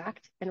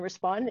react and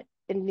respond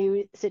in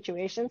new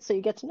situations. So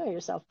you get to know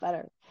yourself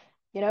better.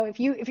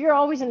 If you're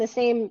always in the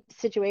same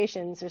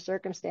situations or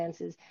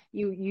circumstances,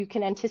 you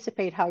can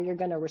anticipate how you're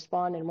going to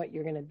respond and what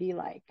you're going to be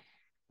like.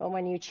 But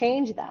when you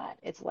change that,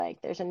 it's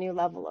like there's a new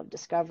level of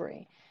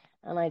discovery.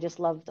 And I just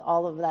loved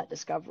all of that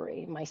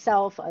discovery,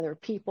 myself, other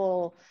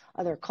people,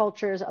 other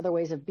cultures, other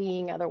ways of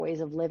being, other ways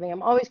of living.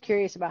 I'm always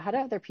curious about how do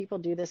other people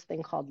do this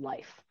thing called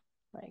life?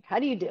 Like, how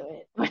do you do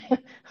it?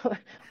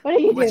 What are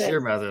you What's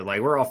your doing? method?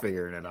 Like we're all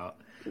figuring it out.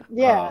 Uh,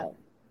 Yeah.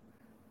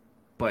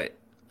 but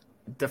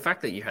the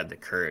fact that you had the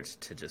courage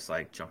to just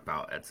like jump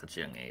out at such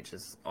a young age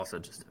is also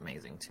just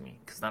amazing to me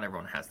because not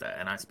everyone has that,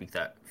 and I speak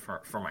that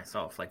for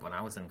myself. Like when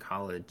I was in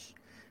college,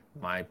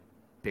 my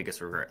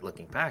biggest regret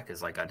looking back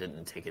is like I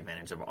didn't take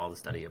advantage of all the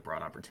study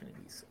abroad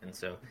opportunities, and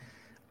so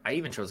I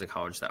even chose a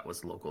college that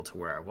was local to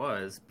where I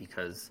was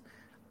because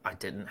I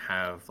didn't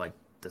have like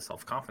the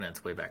self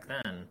confidence way back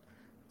then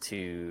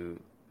to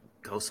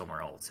go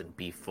somewhere else and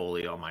be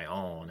fully on my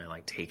own and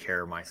like take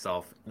care of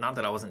myself. Not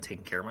that I wasn't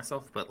taking care of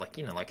myself, but like,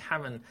 like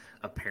having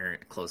a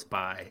parent close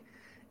by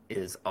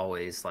is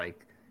always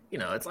like,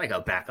 it's like a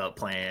backup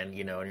plan,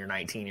 when you're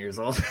 19 years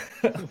old.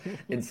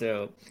 And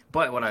so,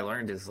 but what I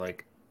learned is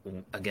like,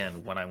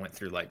 again, when I went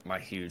through like my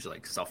huge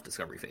like self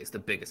discovery phase, the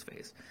biggest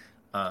phase,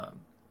 um,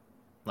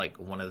 like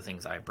one of the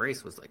things I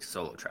embraced was like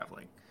solo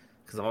traveling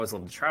because I've always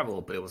loved to travel,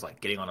 but it was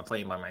like getting on a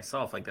plane by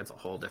myself. Like that's a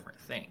whole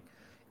different thing.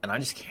 And I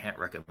just can't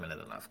recommend it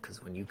enough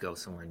because when you go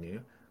somewhere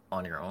new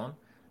on your own,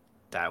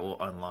 that will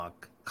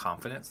unlock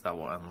confidence. That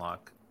will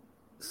unlock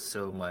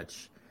so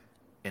much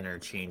inner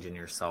change in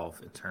yourself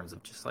in terms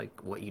of just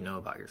like what you know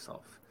about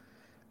yourself.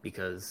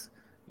 Because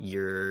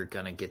you're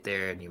going to get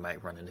there and you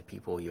might run into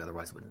people you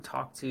otherwise wouldn't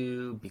talk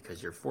to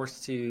because you're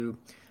forced to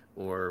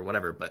or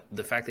whatever. But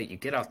the fact that you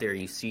get out there,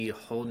 you see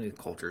whole new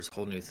cultures,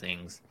 whole new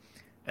things,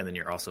 and then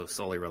you're also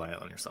solely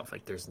reliant on yourself.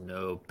 Like there's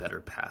no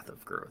better path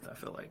of growth, I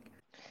feel like.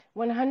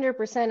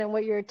 100%. And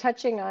what you're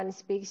touching on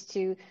speaks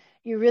to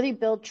you really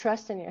build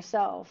trust in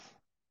yourself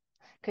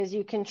because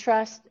you can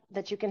trust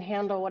that you can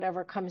handle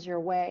whatever comes your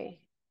way.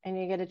 And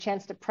you get a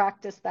chance to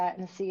practice that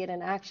and see it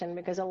in action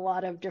because a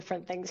lot of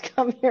different things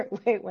come your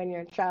way when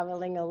you're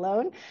traveling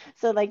alone.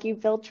 So, like, you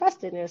build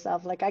trust in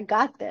yourself, like, I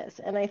got this.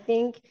 And I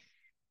think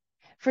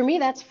for me,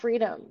 that's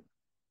freedom.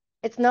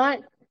 It's not.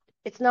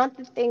 It's not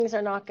that things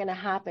are not going to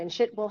happen.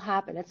 Shit will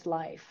happen. It's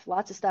life.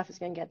 Lots of stuff is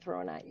going to get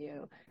thrown at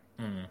you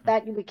Mm-hmm.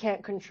 that we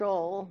can't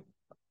control,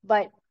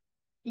 but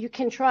you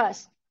can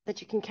trust that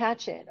you can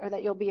catch it or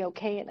that you'll be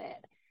okay in it.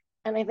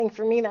 And I think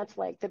for me, that's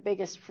like the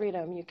biggest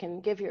freedom you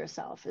can give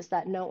yourself is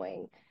that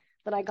knowing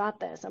that I got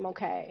this, I'm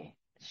okay.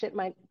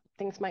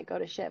 Things might go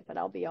to shit, but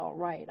I'll be all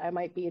right. I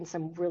might be in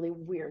some really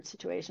weird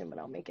situation, but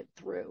I'll make it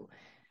through.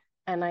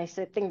 And I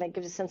think that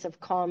gives a sense of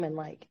calm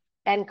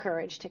and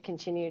courage to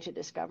continue to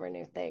discover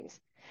new things.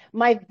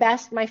 My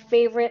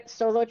favorite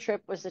solo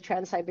trip was the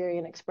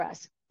Trans-Siberian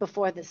Express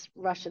before this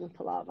Russian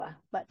palava.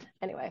 But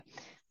anyway,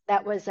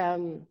 that was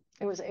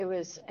it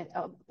was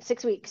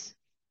 6 weeks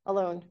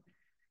alone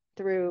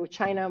through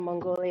China,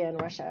 Mongolia,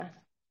 and Russia.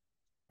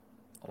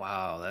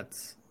 Wow,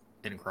 that's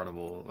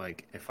incredible.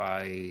 Like if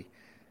I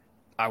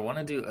want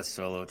to do a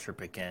solo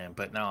trip again,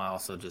 but now I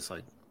also just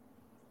like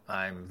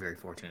I'm very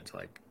fortunate to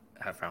like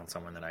have found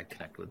someone that I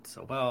connect with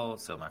so well.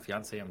 So my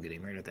fiance, I'm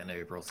getting married at the end of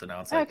April, so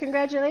now it's Oh, like,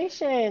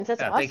 congratulations.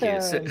 That's yeah, thank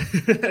you. So,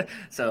 awesome.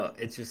 so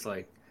it's just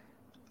like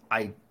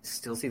I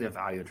still see the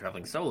value in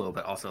traveling solo,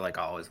 but also like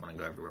I always want to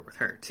go everywhere with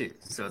her too.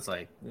 So it's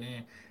like,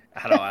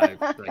 how do I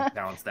like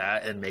balance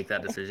that and make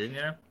that decision?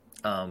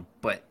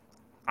 But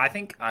I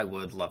think I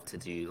would love to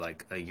do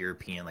like a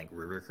European like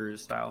river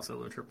cruise style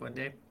solo trip one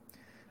day.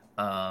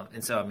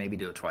 And so I maybe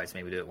do it twice,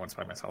 maybe do it once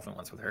by myself and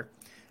once with her.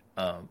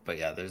 But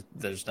yeah,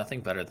 there's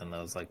nothing better than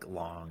those like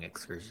long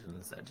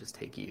excursions that just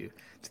take you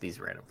to these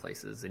random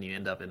places, and you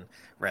end up in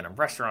random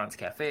restaurants,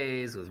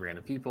 cafes with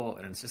random people,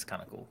 and it's just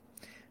kind of cool.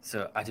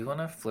 So I do want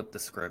to flip the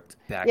script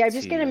Yeah, back I'm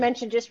just going to to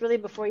mention just really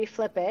before you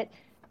flip it,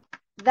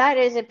 that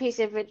is a piece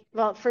of it.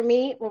 Well, for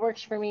me, what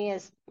works for me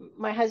is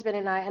my husband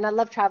and I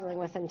love traveling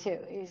with him too.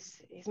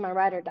 He's my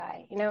ride or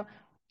die, you know.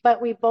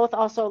 But we both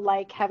also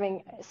like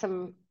having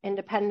some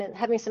independent,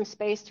 having some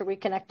space to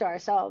reconnect to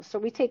ourselves. So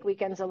we take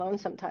weekends alone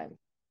sometimes.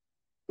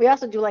 We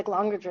also do like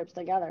longer trips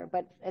together,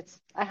 but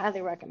I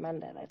highly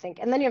recommend it, I think.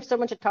 And then you have so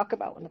much to talk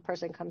about when the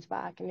person comes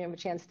back and you have a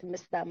chance to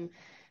miss them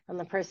and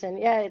the person.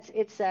 Yeah,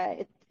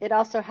 it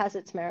also has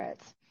its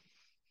merits.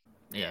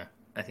 yeah.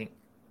 I think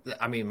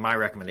I mean my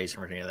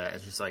recommendation for any of that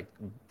is just like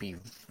be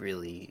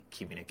really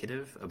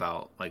communicative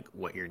about like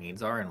what your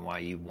needs are and why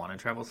you want to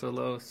travel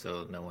solo,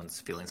 so no one's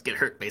feelings get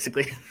hurt,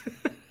 basically.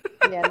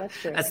 Yeah, that's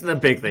true. That's the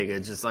big thing.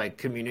 It's just like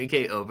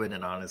communicate open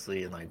and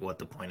honestly and like what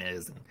the point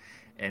is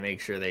and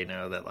make sure they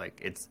know that like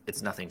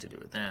it's nothing to do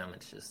with them.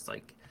 It's just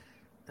like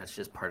that's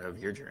just part of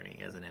your journey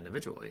as an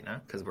individual,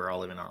 because we're all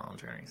living our own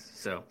journeys.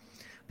 So,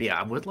 but yeah,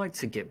 I would like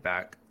to get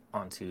back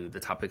onto the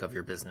topic of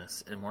your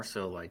business and more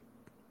so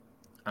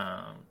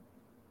um,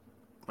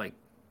 like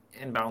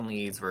inbound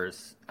leads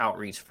versus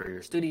outreach for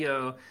your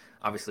studio.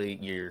 Obviously,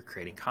 you're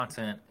creating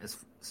content.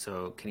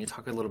 So, can you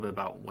talk a little bit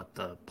about what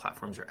the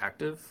platforms you're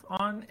active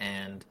on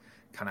and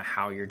kind of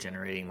how you're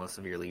generating most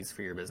of your leads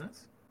for your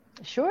business?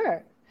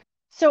 Sure.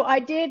 So I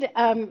did,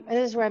 and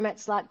this is where I met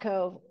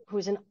Slatko,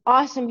 who's an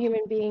awesome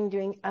human being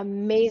doing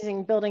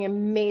amazing, building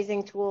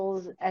amazing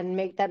tools and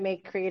make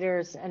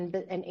creators and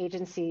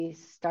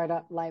agencies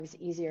startup lives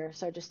easier.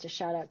 So just a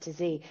shout out to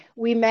Z.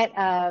 We met,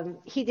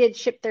 he did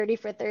Ship 30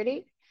 for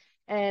 30,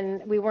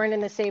 and we weren't in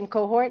the same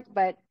cohort,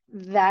 but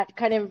that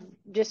kind of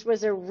just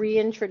was a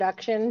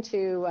reintroduction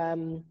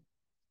to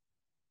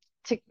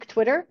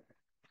Twitter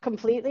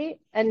completely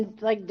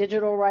and like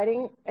digital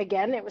writing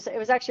again. It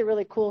was actually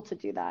really cool to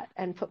do that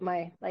and put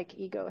my like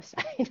ego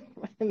aside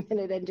for a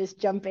minute and just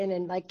jump in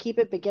and like keep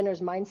it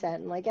beginner's mindset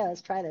and like, yeah,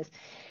 let's try this.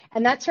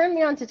 And that turned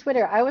me on to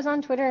Twitter. I was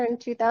on Twitter in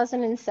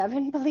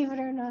 2007, believe it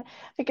or not,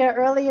 like an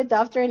early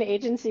adopter in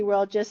agency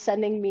world, just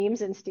sending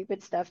memes and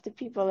stupid stuff to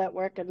people at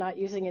work and not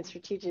using it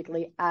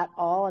strategically at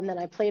all. And then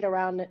I played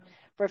around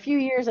for a few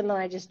years and then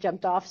I just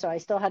jumped off. So I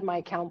still had my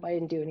account, but I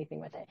didn't do anything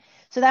with it.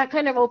 So that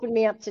kind of opened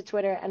me up to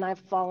Twitter and I've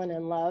fallen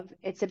in love.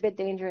 It's a bit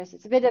dangerous.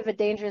 It's a bit of a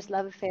dangerous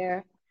love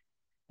affair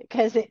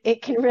because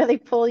it can really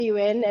pull you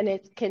in and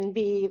it can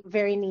be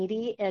very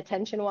needy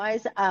attention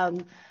wise.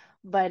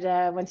 But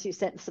once you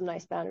set some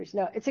nice boundaries,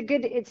 no, it's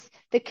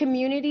the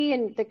community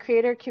and the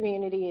creator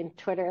community in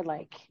Twitter,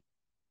 like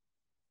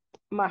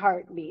my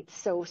heart beats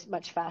so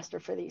much faster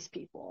for these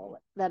people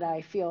that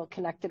I feel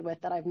connected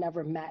with that I've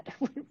never met.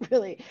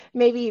 Really,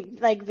 maybe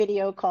like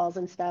video calls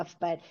and stuff,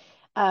 but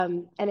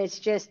and it's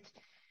just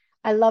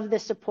I love the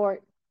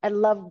support. I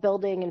love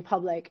building in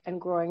public and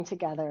growing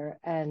together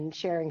and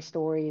sharing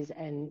stories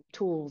and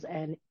tools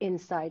and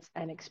insights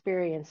and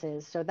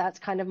experiences. So that's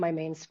kind of my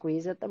main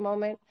squeeze at the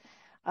moment.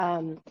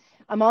 Um,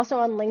 I'm also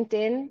on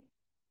LinkedIn.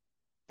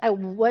 I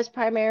was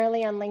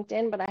primarily on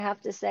LinkedIn, but I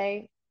have to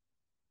say,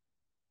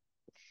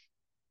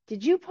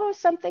 did you post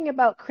something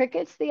about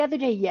crickets the other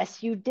day?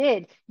 Yes, you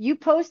did. You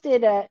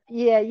posted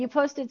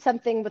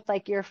something with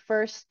like your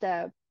first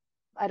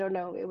I don't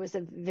know, it was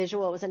a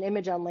visual, it was an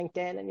image on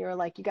LinkedIn, and you were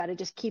like, you got to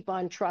just keep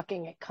on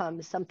trucking, it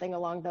comes, something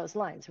along those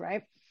lines,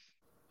 right?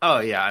 Oh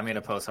yeah, I made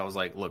a post. I was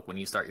like, look, when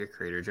you start your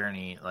creator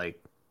journey,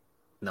 like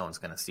no one's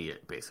gonna see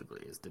it.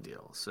 Basically, is the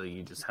deal. So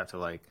you just have to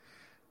like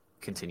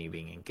continue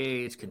being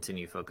engaged,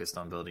 continue focused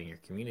on building your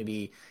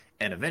community,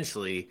 and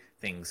eventually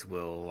things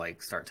will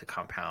like start to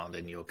compound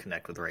and you'll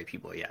connect with the right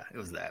people. Yeah, it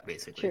was that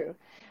basically. True.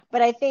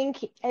 But I think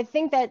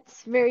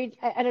that's very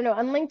I don't know.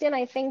 On LinkedIn,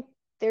 I think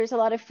there's a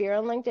lot of fear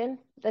on LinkedIn.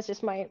 That's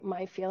just my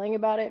feeling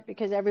about it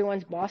because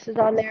everyone's boss is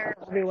on there.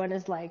 Everyone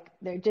is like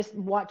they're just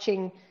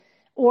watching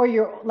or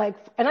you're like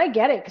and I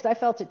get it because I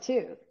felt it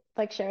too.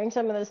 Like sharing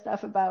some of the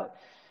stuff about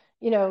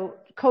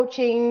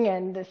coaching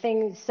and the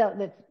things so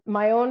that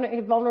my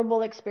own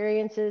vulnerable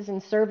experiences in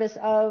service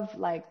of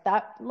like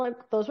that,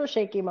 like those were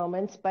shaky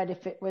moments, but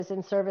if it was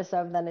in service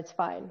of, then it's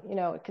fine,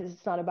 because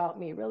it's not about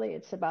me really.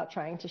 It's about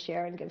trying to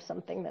share and give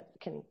something that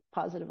can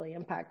positively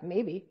impact,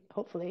 maybe,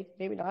 hopefully,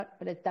 maybe not,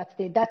 but that's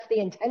the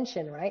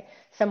intention, right?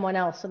 Someone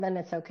else, so then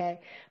it's okay.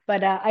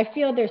 But I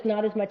feel there's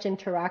not as much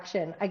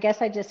interaction. I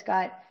guess I just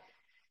got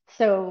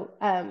So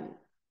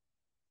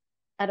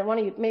I don't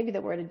want to, maybe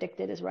the word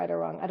addicted is right or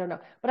wrong. I don't know.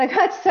 But I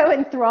got so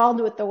enthralled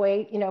with the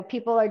way,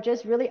 people are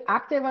just really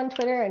active on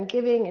Twitter and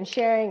giving and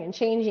sharing and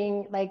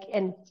changing, like,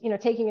 and,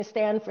 taking a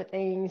stand for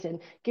things and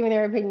giving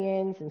their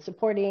opinions and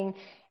supporting.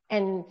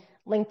 And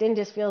LinkedIn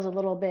just feels a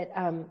little bit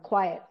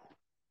quiet.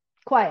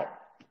 Quiet.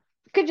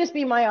 It could just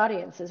be my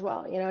audience as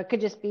well. It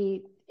could just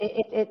be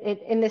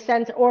it in the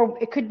sense, or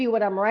it could be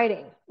what I'm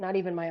writing, not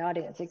even my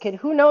audience. It could,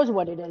 who knows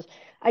what it is.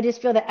 I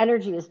just feel the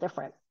energy is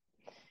different.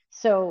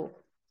 So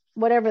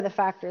whatever the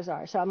factors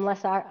are. So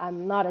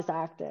I'm not as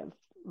active,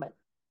 but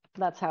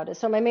that's how it is.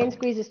 So my main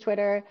squeeze is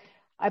Twitter.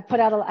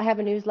 I have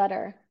a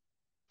newsletter,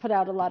 put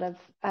out a lot of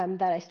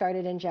that I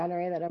started in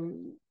January that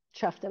I'm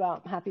chuffed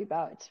about, I'm happy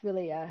about. It's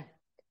really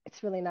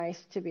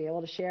nice to be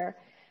able to share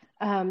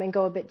and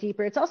go a bit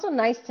deeper. It's also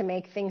nice to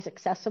make things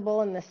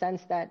accessible in the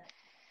sense that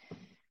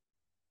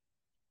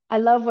I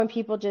love when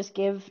people just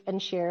give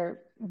and share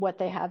what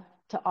they have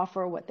to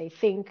offer, what they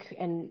think,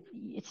 and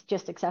it's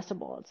just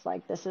accessible. It's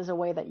like this is a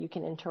way that you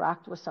can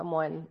interact with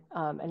someone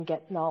and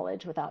get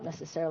knowledge without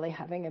necessarily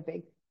having a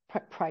big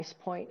price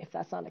point if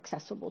that's not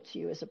accessible to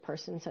you as a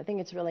person. So I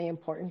think it's really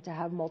important to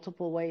have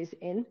multiple ways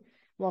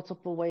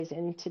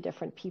into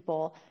different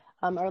people,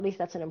 or at least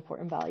that's an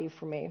important value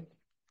for me.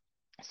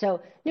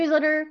 So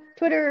newsletter,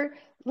 Twitter,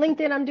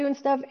 LinkedIn, I'm doing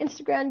stuff,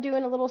 Instagram,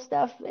 doing a little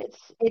stuff.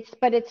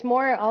 But it's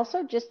more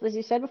also just, as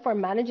you said before,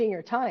 managing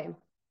your time.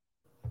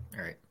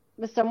 All right.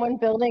 With someone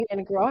building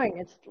and growing,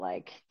 it's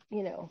like,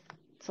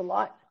 it's a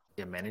lot.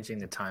 Yeah, managing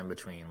the time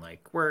between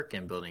like work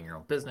and building your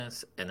own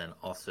business, and then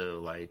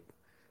also like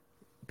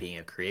being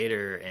a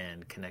creator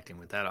and connecting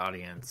with that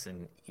audience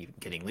and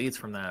getting leads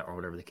from that or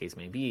whatever the case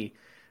may be.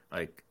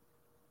 Like,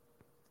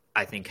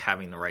 I think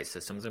having the right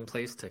systems in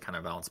place to kind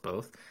of balance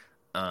both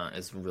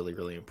is really,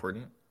 really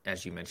important.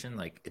 As you mentioned,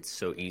 like it's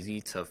so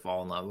easy to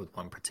fall in love with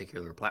one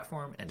particular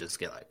platform and just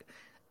get like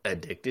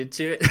addicted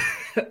to it.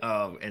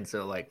 And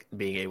so like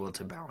being able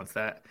to balance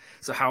that.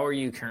 So how are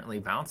you currently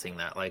balancing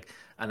that? Like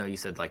I know you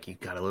said like you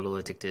got a little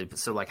addicted, but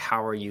so like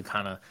how are you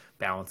kind of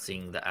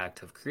balancing the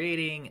act of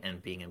creating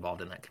and being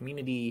involved in that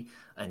community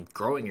and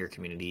growing your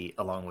community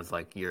along with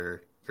like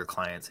your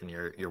clients and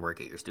your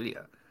work at your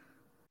studio?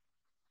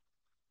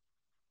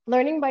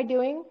 Learning by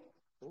doing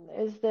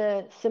is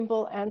the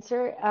simple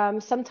answer.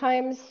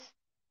 Sometimes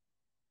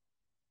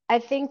I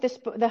think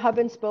the hub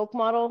and spoke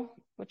model,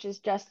 which is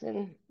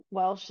Justin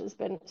Welsh, has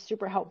been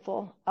super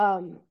helpful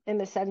in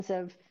the sense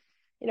of,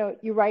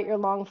 you write your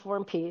long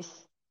form piece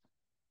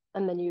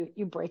and then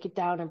you break it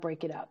down and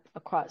break it up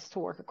to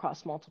work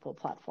across multiple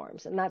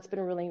platforms. And that's been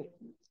a really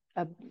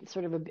a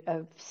sort of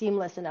a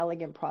seamless and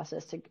elegant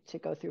process to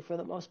go through for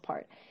the most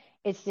part.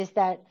 It's just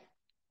that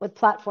with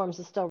platforms,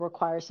 it still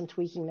requires some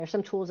tweaking. There's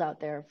some tools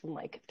out there from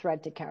like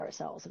thread to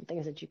carousels and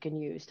things that you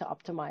can use to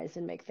optimize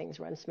and make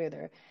things run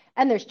smoother.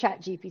 And there's Chat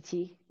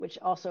GPT, which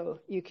also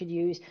you could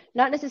use,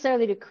 not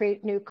necessarily to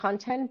create new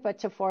content, but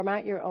to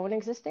format your own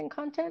existing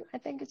content. I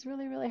think it's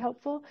really, really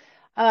helpful.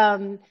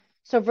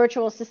 So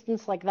virtual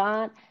assistants like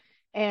that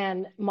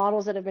and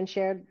models that have been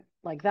shared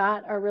like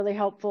that are really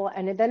helpful.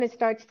 And then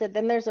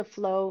then there's a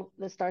flow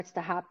that starts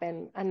to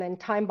happen, and then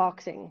time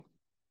boxing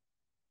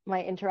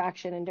my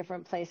interaction in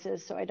different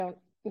places so I don't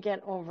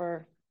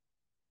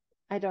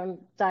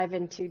dive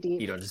in too You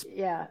deep. don't just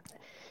Yeah.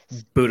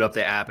 boot up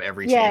the app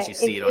every Yeah, chance you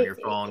see it on your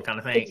phone kind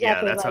of thing. Yeah,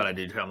 exactly, that's what like I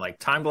do too. I'm like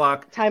time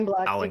block, time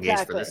block. I'll engage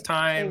for this Exactly.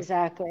 time, I'll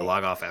Exactly.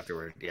 log off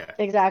afterward. Yeah.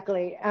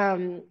 Exactly.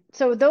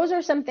 So those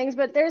are some things,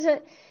 but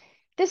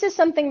this is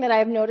something that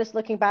I've noticed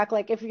looking back.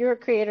 Like if you're a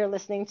creator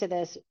listening to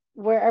this,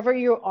 wherever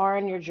you are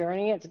in your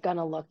journey, it's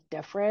gonna look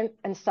different.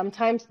 And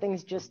sometimes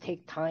things just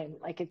take time.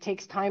 Like it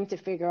takes time to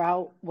figure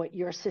out what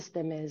your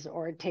system is,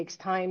 or it takes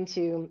time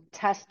to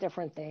test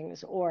different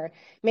things, or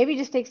maybe it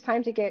just takes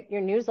time to get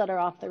your newsletter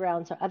off the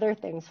ground so other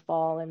things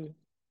fall. And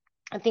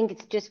I think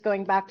it's just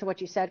going back to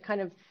what you said,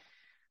 kind of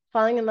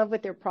falling in love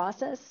with your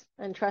process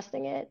and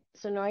trusting it.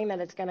 So knowing that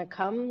it's going to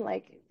come,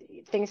 like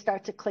things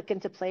start to click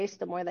into place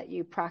the more that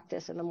you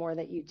practice and the more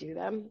that you do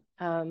them.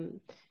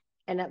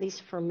 And at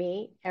least for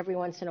me, every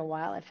once in a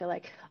while, I feel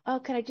like, oh,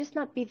 could I just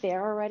not be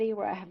there already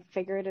where I have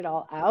figured it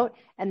all out?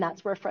 And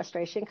that's where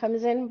frustration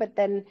comes in. But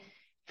then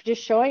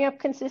just showing up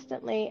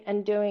consistently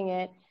and doing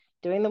it,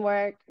 doing the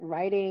work,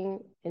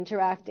 writing,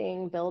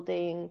 interacting,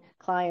 building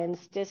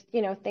clients, just,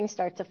 things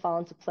start to fall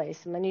into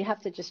place. And then you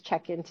have to just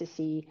check in to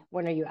see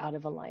when are you out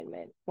of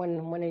alignment? When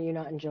are you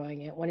not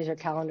enjoying it? When is your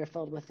calendar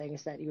filled with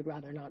things that you would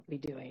rather not be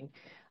doing?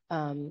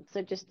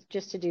 So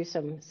just to do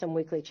some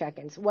weekly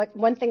check-ins.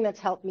 One thing that's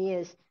helped me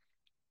is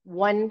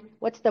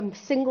what's the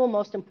single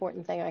most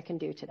important thing I can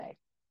do today?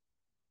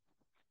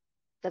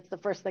 That's the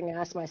first thing I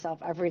ask myself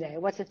every day.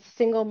 What's the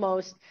single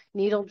most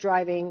needle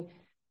driving,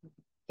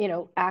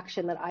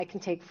 action that I can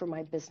take for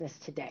my business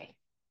today?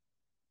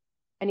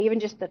 And even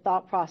just the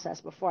thought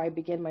process before I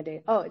begin my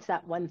day. Oh, it's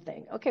that one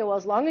thing. Okay, well,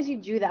 as long as you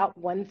do that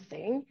one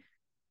thing,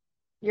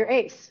 you're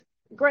ace.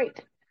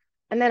 Great.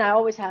 And then I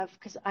always have,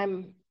 because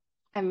I'm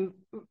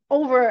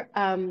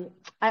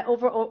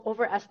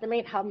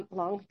overestimate how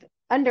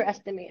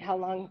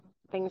long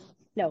things.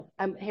 No,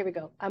 here we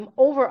go. I'm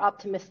over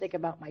optimistic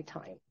about my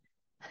time.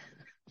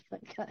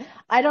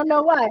 I don't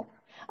know why.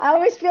 I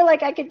always feel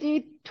like I could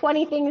do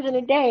 20 things in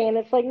a day, and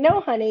it's like,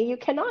 no, honey, you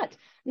cannot.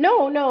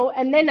 No, no.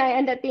 And then I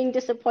end up being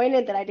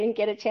disappointed that I didn't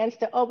get a chance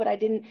to, oh, but I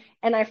didn't,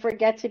 and I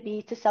forget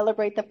to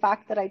celebrate the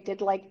fact that I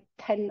did like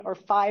 10 or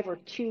 5 or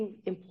 2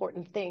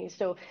 important things.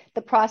 So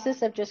the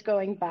process of just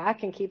going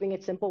back and keeping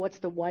it simple, what's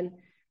the one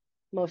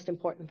most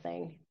important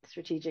thing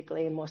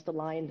strategically and most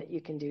aligned that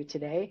you can do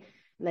today,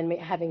 and then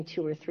having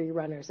 2 or 3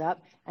 runners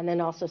up, and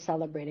then also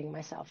celebrating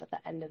myself at the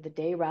end of the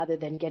day rather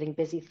than getting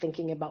busy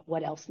thinking about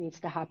what else needs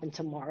to happen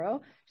tomorrow.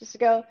 Just to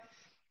go,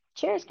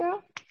 cheers,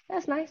 girl.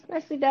 That's nice.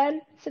 Nicely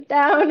done. Sit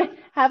down,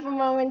 have a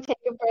moment, take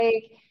a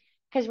break.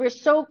 Because we're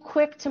so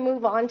quick to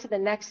move on to the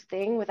next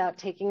thing without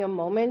taking a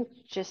moment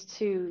just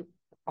to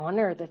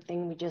honor the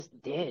thing we just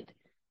did.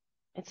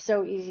 It's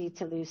so easy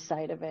to lose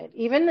sight of it.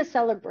 Even the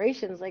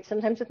celebrations, like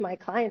sometimes with my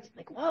clients,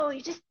 like, whoa,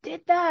 you just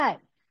did that.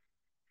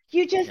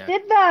 You just Yeah.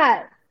 did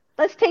that.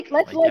 Let's Like,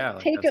 like yeah,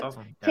 like that's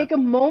awesome. Yeah. take a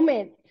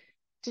moment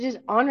to just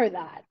honor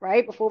that,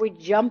 right? Before we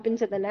jump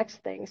into the next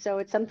thing. So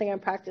it's something I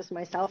practice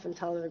myself and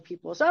tell other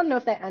people. So I don't know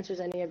if that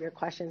answers any of your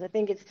questions. I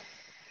think it's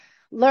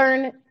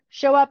learn,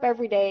 show up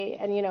every day,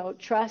 and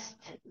trust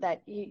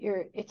that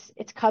you're it's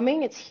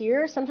coming, it's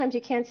here. Sometimes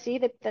you can't see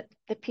the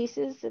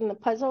pieces in the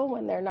puzzle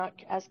when they're not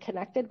as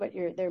connected, but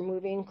they're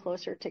moving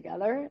closer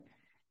together,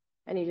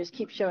 and you just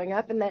keep showing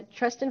up, and that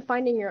trust in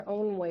finding your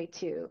own way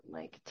too.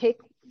 Like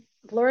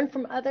learn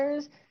from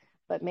others,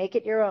 but make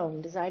it your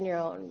own, design your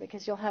own,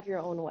 because you'll have your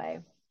own way.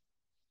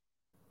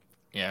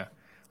 Yeah.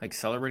 Like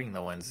celebrating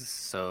the wins is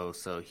so,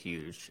 so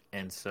huge.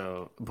 And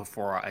so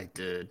before I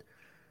did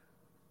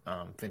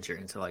venture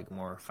into like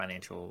more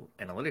financial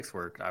analytics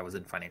work, I was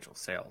in financial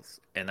sales.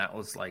 And that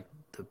was like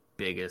the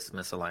biggest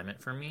misalignment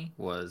for me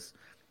was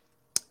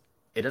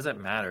it doesn't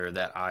matter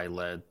that I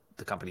led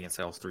the company in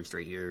sales 3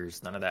 straight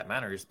years. None of that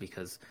matters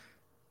because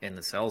in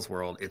the sales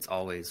world, it's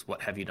always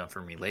what have you done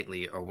for me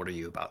lately or what are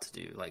you about to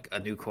do? Like a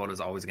new quote is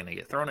always going to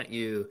get thrown at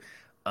you.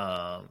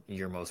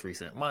 Your most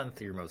recent month,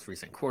 your most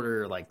recent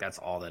quarter, like that's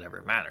all that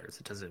ever matters.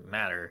 It doesn't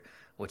matter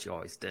what you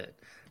always did.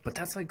 But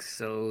that's like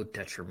so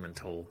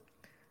detrimental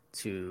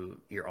to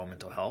your own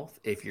mental health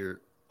if you're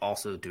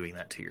also doing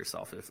that to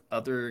yourself. If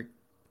other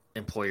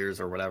employers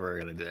or whatever are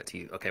going to do that to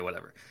you, okay,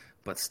 whatever.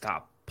 But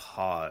stop,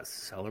 pause,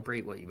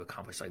 celebrate what you've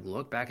accomplished. Like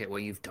look back at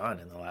what you've done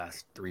in the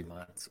last 3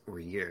 months or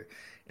a year.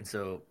 And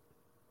so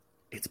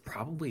it's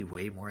probably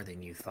way more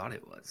than you thought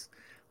it was.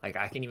 Like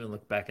I can even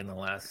look back in the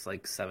last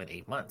like 7,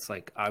 8 months.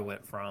 Like I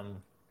went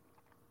from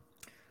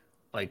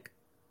like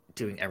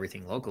doing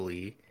everything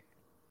locally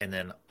and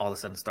then all of a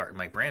sudden start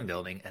my brand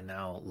building and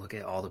now look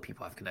at all the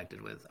people I've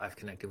connected with. I've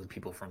connected with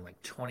people from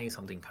like 20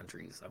 something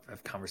countries. I've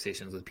had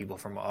conversations with people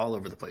from all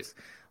over the place.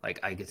 Like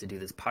I get to do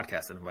this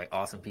podcast and invite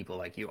awesome people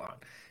like you on.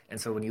 And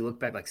so when you look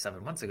back like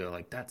 7 months ago,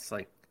 like that's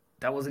like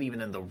that wasn't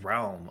even in the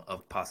realm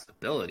of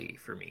possibility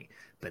for me.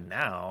 But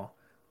now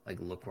like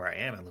look where I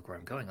am and look where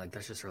I'm going. Like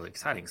that's just really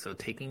exciting. So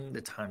taking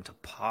the time to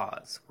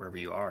pause wherever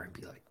you are and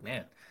be like,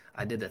 man,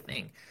 I did the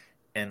thing.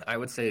 And I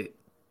would say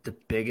the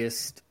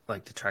biggest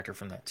like detractor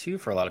from that too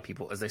for a lot of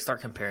people is they start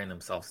comparing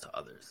themselves to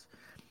others.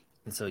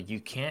 And so you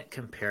can't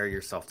compare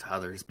yourself to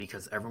others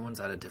because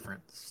everyone's at a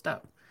different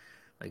step.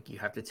 Like you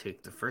have to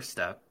take the first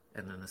step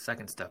and then the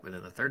second step and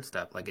then the third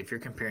step. Like if you're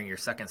comparing your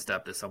second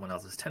step to someone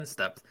else's 10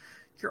 steps,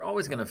 you're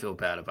always going to feel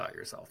bad about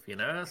yourself, you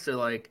know? So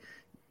like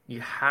you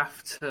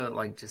have to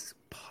like just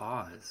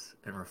pause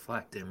and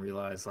reflect and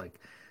realize like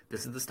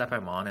this is the step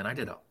I'm on and I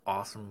did an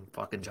awesome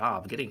fucking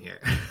job getting here.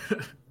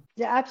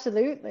 Yeah,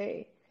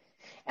 absolutely.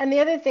 And the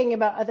other thing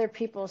about other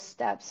people's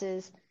steps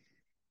is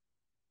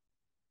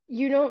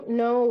you don't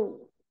know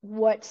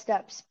what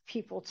steps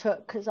people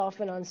took, because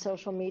often on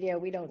social media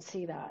we don't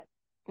see that.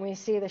 We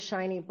see the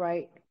shiny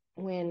bright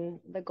win,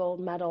 the gold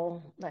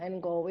medal, the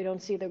end goal. We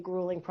don't see the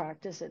grueling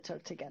practice it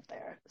took to get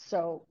there.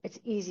 So it's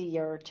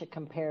easier to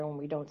compare when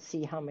we don't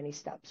see how many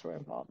steps were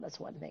involved. That's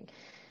one thing.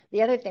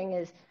 The other thing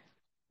is,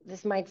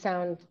 this might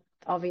sound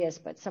obvious,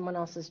 but someone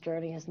else's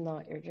journey is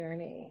not your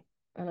journey.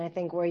 And I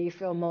think where you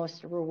feel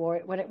most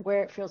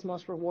where it feels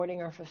most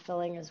rewarding or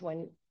fulfilling is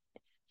when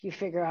you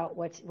figure out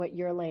what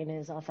your lane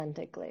is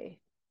authentically,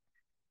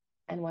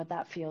 and what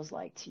that feels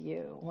like to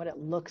you, what it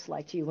looks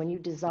like to you when you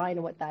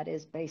design what that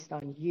is based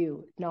on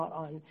you, not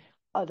on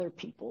other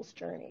people's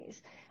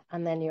journeys.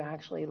 And then you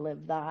actually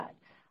live that.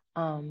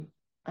 And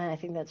I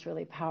think that's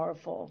really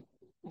powerful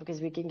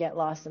because we can get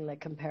lost in the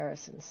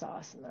comparison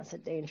sauce, and that's a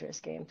dangerous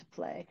game to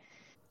play.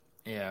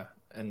 Yeah,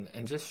 and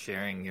just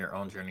sharing your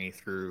own journey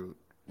through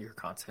your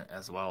content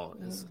as well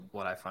is Mm,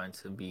 what I find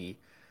to be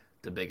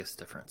the biggest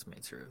difference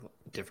maker.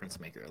 Difference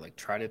maker. Like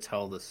try to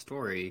tell the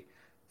story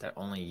that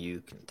only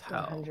you can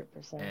tell,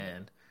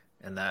 100%.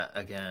 and that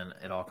again,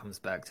 it all comes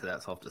back to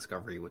that self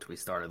discovery, which we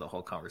started the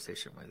whole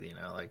conversation with. You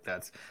know, like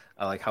that's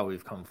I like how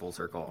we've come full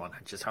circle on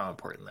just how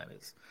important that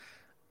is.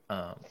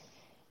 Um,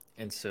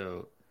 and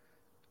so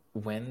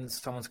when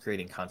someone's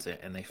creating content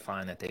and they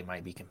find that they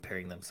might be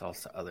comparing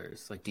themselves to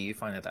others, like do you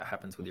find that that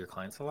happens with your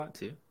clients a lot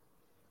too?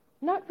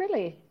 Not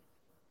really.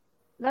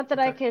 not that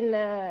I Okay. can.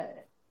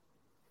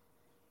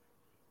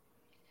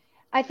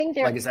 I think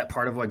Like, there. is that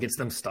part of what gets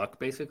them stuck,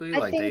 basically? I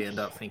Like, they think. end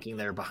up thinking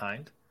they're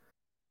behind?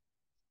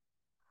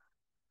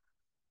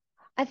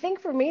 I think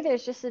for me,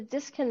 there's just a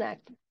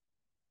disconnect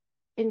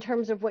in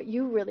terms of what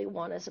you really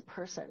want as a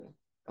person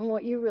and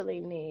what you really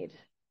need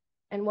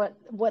and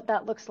what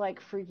that looks like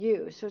for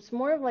you. So it's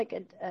more of like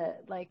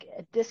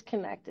a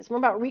disconnect. It's more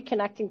about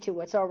reconnecting to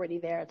what's already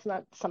there. It's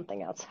not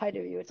something outside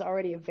of you. It's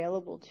already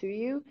available to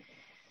you.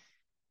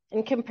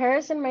 And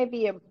comparison might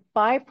be a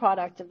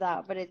byproduct of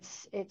that, but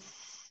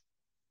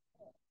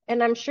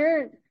and I'm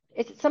sure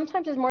it's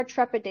sometimes there's more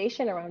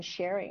trepidation around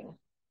sharing,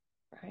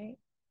 right?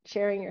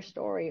 Sharing your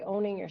story,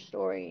 owning your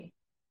story,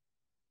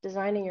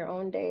 designing your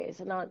own days,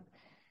 and not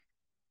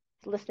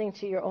listening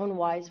to your own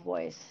wise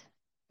voice,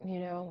 you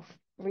know,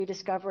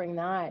 rediscovering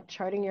that,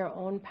 charting your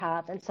own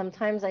path. And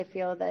sometimes I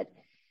feel that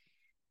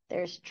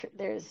there's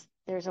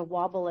a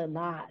wobble in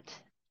that.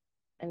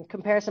 And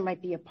comparison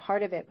might be a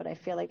part of it, but I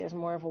feel like there's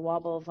more of a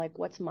wobble of like,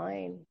 what's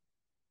mine?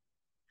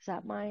 Is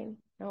that mine?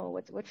 No,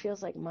 what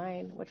feels like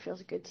mine? What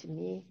feels good to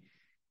me?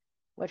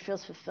 What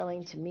feels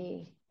fulfilling to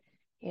me?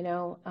 You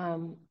know,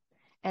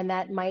 and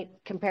that might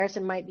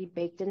comparison might be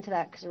baked into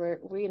that because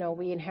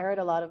we inherit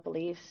a lot of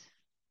beliefs.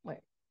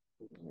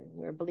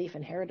 We're belief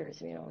inheritors,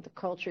 the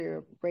culture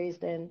you're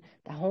raised in,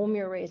 the home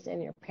you're raised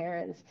in, your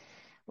parents,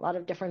 a lot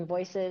of different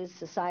voices,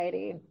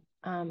 society,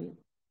 um,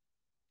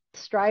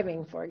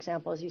 striving, for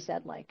example, as you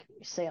said, like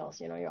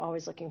sales, you're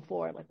always looking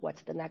for like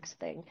what's the next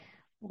thing.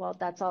 Well,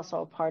 that's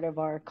also a part of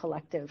our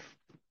collective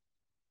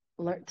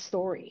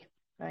story,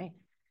 right?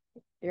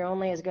 You're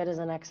only as good as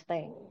the next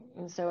thing.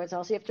 And so it's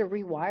also you have to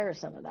rewire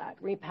some of that,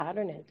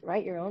 repattern it,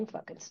 write your own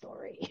fucking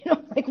story.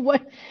 Like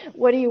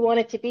what do you want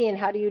it to be and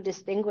how do you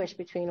distinguish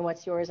between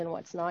what's yours and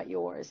what's not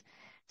yours?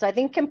 So I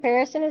think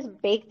comparison is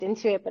baked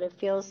into it, but it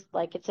feels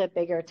like it's a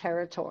bigger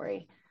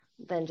territory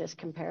than just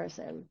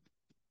comparison.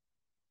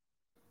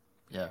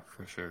 Yeah,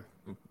 for sure.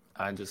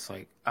 I just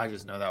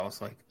know that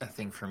was like a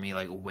thing for me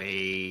like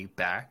way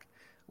back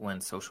when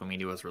social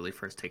media was really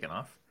first taken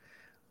off.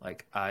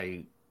 Like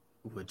I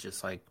would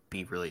just like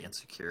be really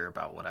insecure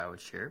about what I would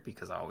share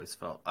because I always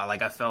felt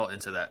I felt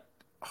into that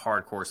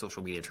hardcore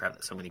social media trap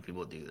that so many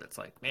people do. That's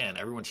like, man,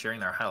 everyone's sharing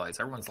their highlights.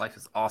 Everyone's life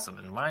is awesome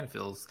and mine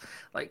feels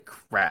like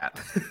crap.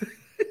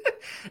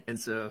 And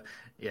so,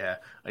 yeah,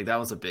 like that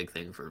was a big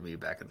thing for me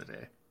back in the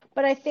day.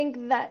 But I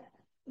think that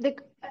the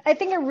I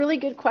think a really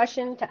good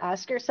question to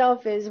ask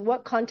yourself is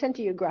what content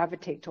do you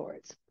gravitate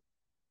towards?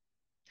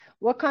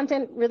 What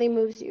content really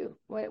moves you?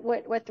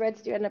 What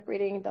threads do you end up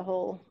reading the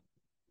whole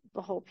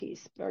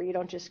piece, or you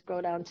don't just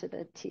go down to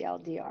the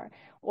TLDR,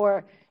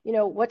 or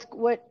what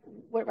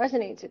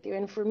resonates with you?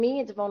 And for me,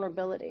 it's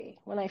vulnerability.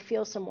 When I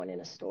feel someone in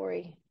a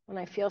story, when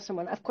I feel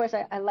someone, of course,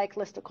 I like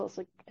listicles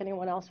like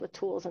anyone else with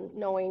tools and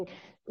knowing,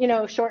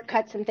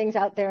 shortcuts and things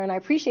out there, and I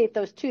appreciate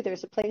those too.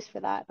 There's a place for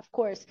that, of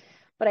course,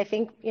 but I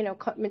think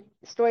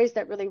stories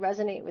that really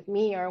resonate with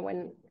me are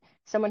when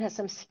someone has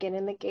some skin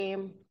in the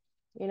game.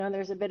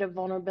 There's a bit of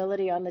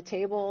vulnerability on the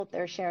table.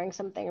 They're sharing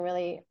something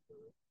really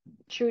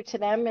true to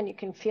them and you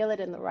can feel it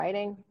in the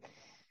writing.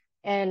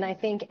 And I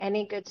think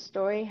any good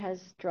story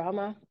has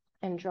drama,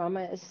 and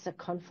drama is a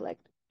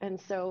conflict.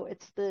 And so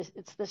it's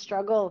the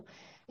struggle.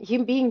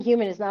 Being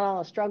human is not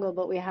all a struggle,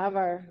 but we have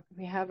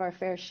our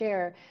fair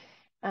share.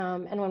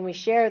 And when we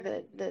share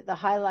the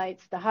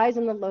highlights, the highs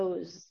and the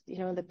lows,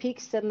 the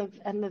peaks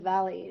and the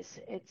valleys,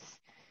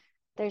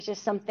 there's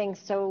just something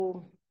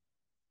so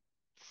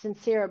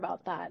sincere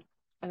about that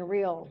and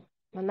real.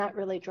 And that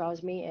really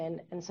draws me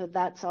in. And so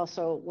that's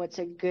also what's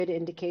a good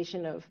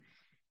indication of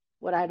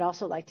what I'd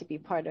also like to be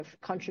part of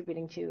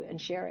contributing to and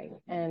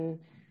sharing. And,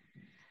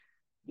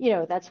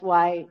 that's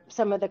why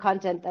some of the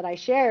content that I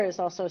share is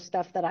also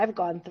stuff that I've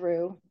gone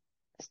through,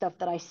 stuff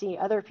that I see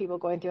other people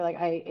going through.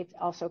 It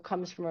also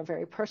comes from a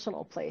very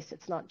personal place.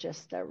 It's not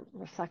just a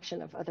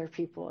reflection of other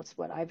people. It's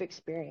what I've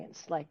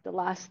experienced. Like the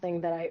last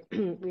thing that I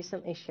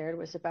recently shared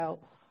was about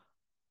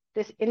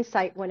this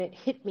insight when it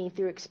hit me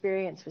through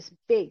experience was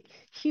big,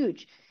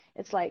 huge.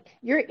 It's like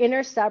your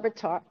inner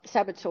saboteur,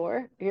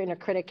 your inner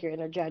critic, your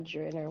inner judge,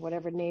 your inner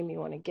whatever name you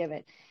want to give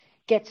it,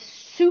 gets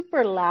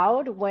super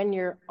loud when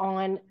you're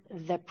on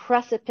the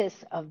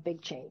precipice of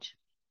big change.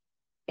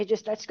 It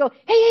just starts to go,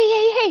 hey, hey,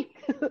 hey,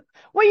 hey,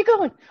 where are you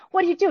going?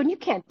 What are you doing? You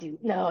can't do,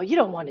 no, you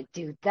don't want to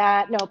do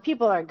that. No,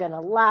 people are going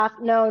to laugh.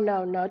 No,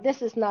 no, no,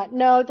 this is not,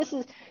 no, this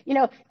is,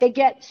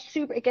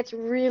 it gets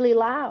really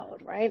loud,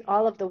 right?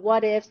 All of the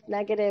what ifs,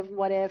 negative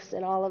what ifs,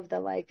 and all of the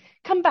like,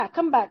 come back,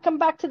 come back, come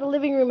back to the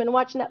living room and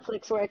watch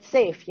Netflix where it's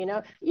safe, you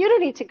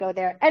don't need to go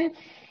there. And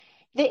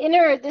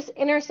this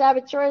inner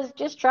saboteur is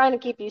just trying to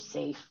keep you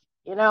safe.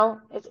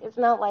 It's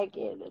not like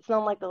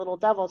the little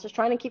devil. It's just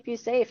trying to keep you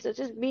safe. So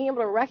just being able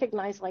to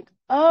recognize, like,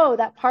 oh,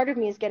 that part of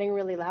me is getting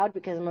really loud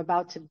because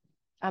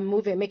I'm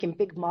moving, making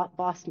big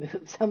boss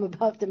moves. I'm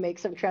about to make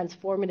some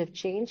transformative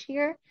change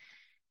here,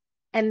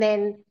 and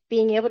then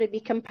being able to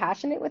be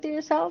compassionate with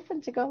yourself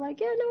and to go like,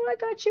 yeah, no, I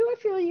got you. I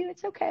feel you.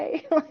 It's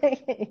okay.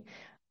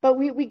 But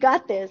we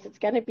got this. It's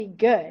gonna be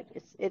good.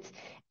 It's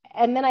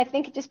and then I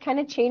think it just kind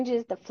of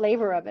changes the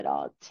flavor of it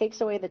all. It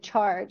takes away the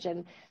charge.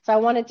 And so I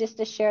wanted just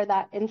to share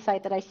that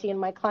insight that I see in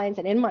my clients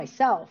and in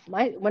myself.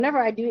 Whenever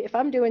I do, if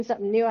I'm doing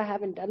something new I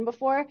haven't done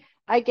before,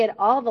 I get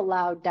all the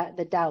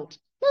the doubt,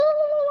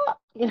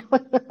 you know.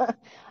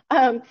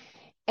 um,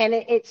 and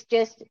it's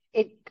just,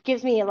 it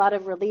gives me a lot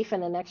of relief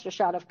and an extra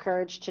shot of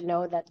courage to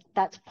know that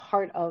that's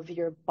part of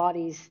your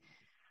body's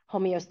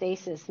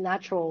homeostasis,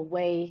 natural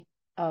way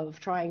of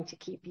trying to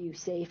keep you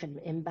safe and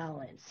in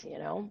balance, you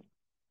know?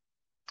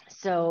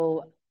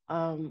 So,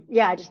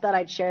 yeah, I just thought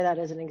I'd share that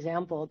as an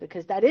example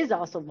because that is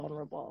also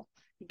vulnerable.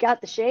 You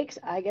got the shakes,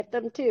 I get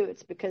them too.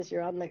 It's because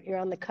you're on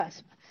the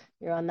cusp,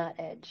 you're on that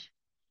edge.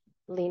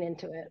 Lean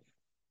into it.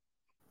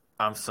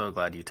 I'm so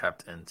glad you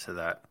tapped into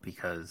that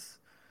because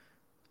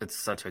it's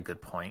such a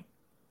good point.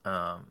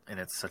 And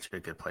it's such a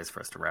good place for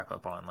us to wrap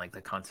up on. Like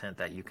the content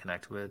that you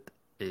connect with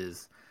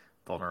is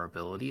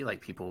vulnerability,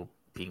 like people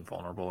being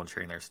vulnerable and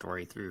sharing their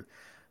story through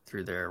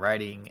their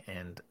writing.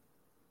 And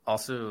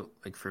also,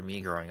 like for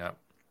me growing up,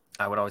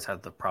 I would always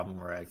have the problem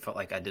where I felt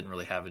like I didn't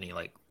really have any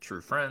like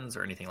true friends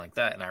or anything like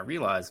that. And I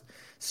realized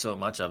so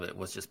much of it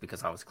was just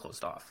because I was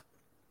closed off.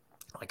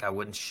 Like I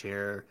wouldn't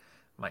share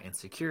my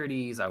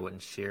insecurities, I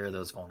wouldn't share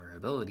those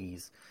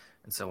vulnerabilities.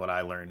 And so what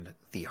I learned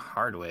the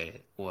hard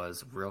way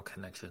was real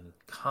connection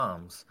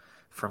comes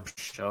from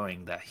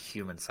showing that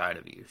human side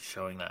of you,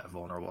 showing that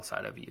vulnerable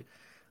side of you.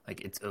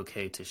 Like it's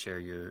okay to share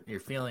your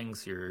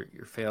feelings, your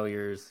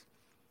failures,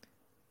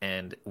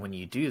 and when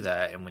you do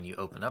that and when you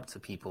open up to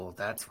people,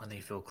 that's when they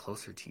feel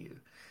closer to you.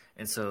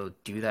 And so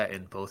do that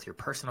in both your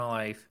personal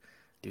life,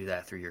 do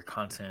that through your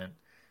content.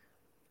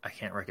 I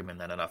can't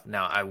recommend that enough.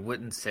 Now, I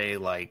wouldn't say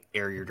like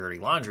air your dirty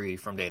laundry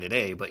from day to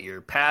day, but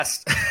your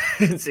past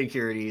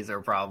insecurities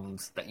or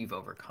problems that you've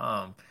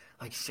overcome,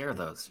 like share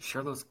those.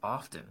 Share those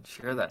often.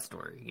 Share that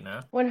story, you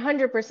know?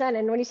 100%.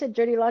 And when you said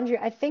dirty laundry,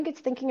 I think it's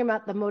thinking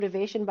about the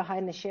motivation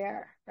behind the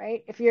share,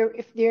 right? If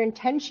your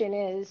intention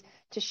is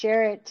to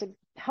share it to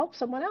help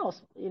someone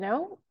else, you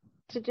know,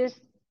 to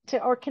just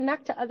to or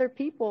connect to other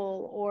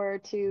people or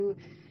to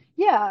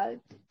yeah,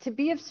 to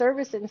be of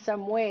service in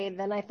some way,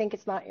 then I think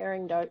it's not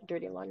airing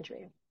dirty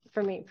laundry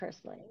for me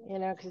personally, you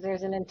know, because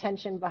there's an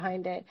intention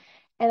behind it.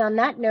 And on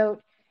that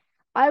note,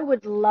 I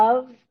would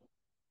love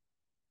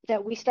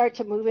that we start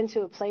to move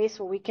into a place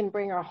where we can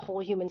bring our whole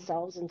human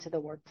selves into the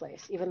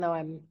workplace, even though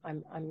I'm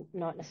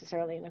not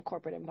necessarily in a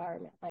corporate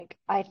environment. Like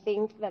I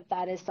think that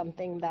that is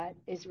something that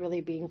is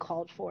really being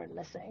called for and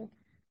missing.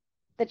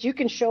 That you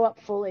can show up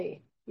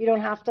fully. You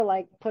don't have to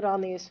like put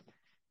on these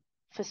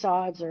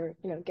facades or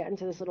get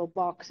into this little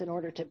box in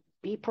order to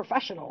be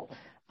professional.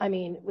 I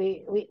mean,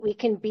 we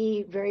can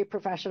be very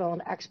professional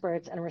and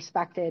experts and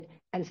respected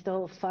and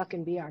still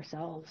fucking be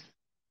ourselves.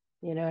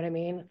 You know what I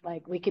mean?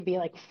 Like we could be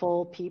like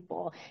full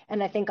people.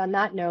 And I think on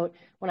that note,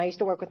 when I used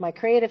to work with my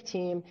creative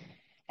team,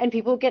 and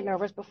people get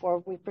nervous before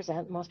we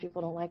present, most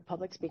people don't like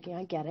public speaking.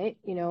 I get it.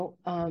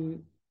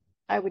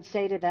 I would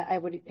say to that, I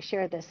would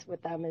share this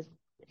with them is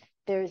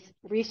there's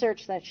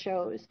research that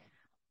shows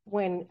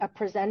when a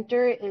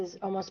presenter is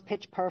almost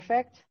pitch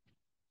perfect,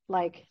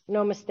 like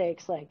no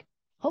mistakes, like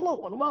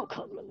hello and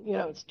welcome, and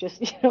it's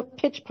just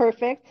pitch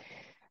perfect,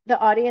 the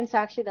audience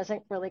actually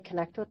doesn't really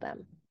connect with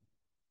them.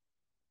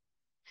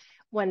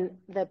 When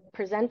the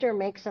presenter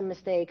makes some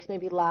mistakes,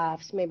 maybe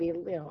laughs, maybe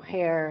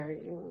hair,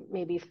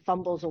 maybe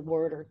fumbles a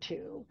word or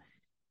two,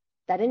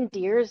 that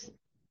endears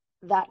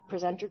that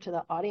presenter to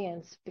the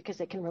audience because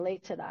they can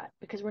relate to that,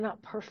 because we're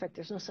not perfect.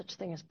 There's no such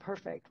thing as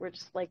perfect. We're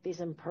just like these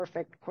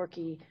imperfect,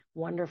 quirky,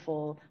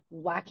 wonderful,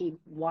 wacky,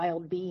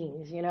 wild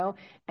beings,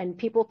 and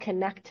people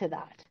connect to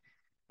that.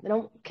 They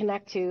don't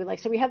connect to like,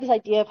 so we have this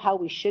idea of how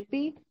we should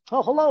be.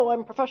 Oh, hello,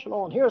 I'm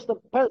professional and here's the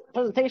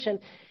presentation.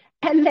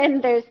 And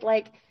then there's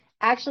like,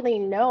 actually,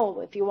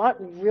 no, if you want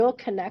real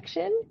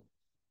connection,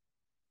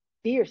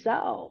 be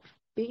yourself.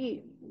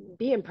 Be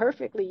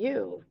imperfectly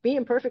you. Be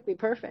imperfectly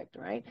perfect,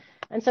 right?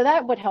 And so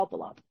that would help a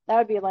lot. That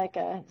would be like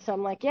so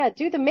I'm like, yeah,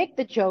 make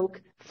the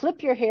joke,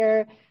 flip your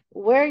hair,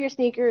 wear your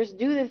sneakers,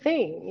 do the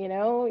thing,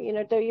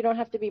 you don't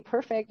have to be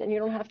perfect and you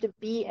don't have to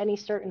be any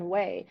certain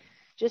way.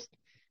 Just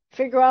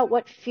figure out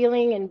what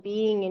feeling and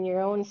being in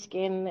your own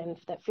skin and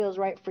if that feels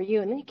right for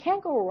you. And then you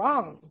can't go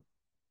wrong.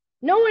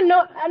 No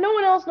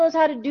one else knows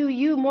how to do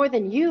you more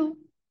than you.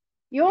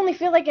 You only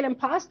feel like an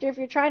imposter if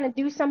you're trying to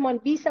be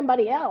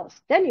somebody else.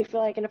 Then you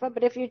feel like an imposter.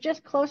 But if you're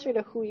just closer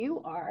to who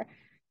you are,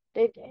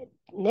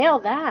 nail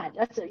that.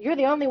 You're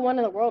the only one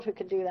in the world who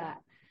can do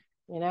that.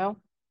 You know?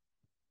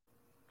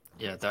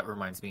 Yeah, that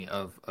reminds me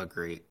of a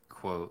great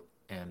quote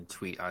and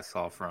tweet I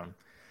saw from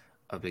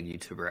a big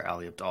YouTuber,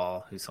 Ali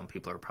Abdaal, who some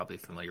people are probably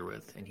familiar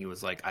with. And he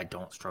was like, I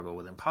don't struggle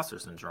with imposter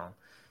syndrome.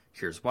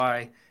 Here's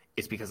why.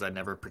 It's because I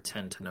never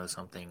pretend to know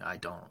something I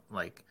don't.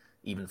 Like,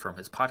 even from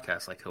his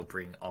podcast, like, he'll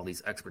bring all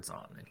these experts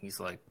on. And he's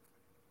like,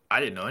 I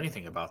didn't know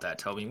anything about that.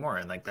 Tell me more.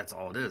 And, like, that's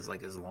all it is.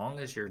 Like, as long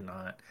as you're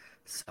not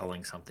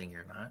selling something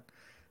you're not,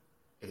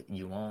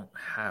 you won't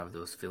have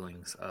those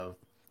feelings of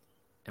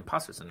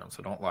imposter syndrome.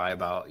 So don't lie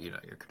about, your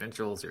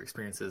credentials, your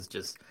experiences.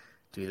 Just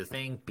do the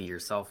thing, be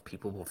yourself.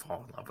 People will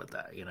fall in love with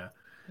that.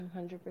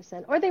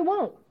 100%. Or they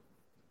won't.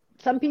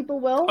 Some people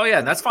Oh will.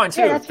 yeah, that's fine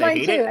Yeah, too. that's If they fine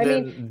hate too. it, I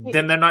mean,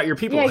 then they're not your yeah,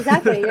 people.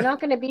 exactly. You're not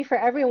going to be for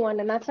everyone,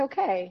 and that's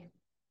okay.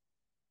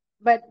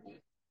 But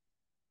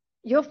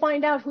you'll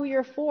find out who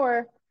you're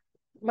for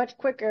much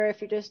quicker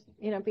if you just,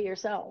 be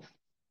yourself.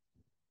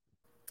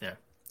 Yeah.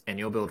 And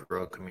you'll build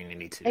real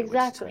community too, which to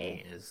Exactly.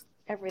 me is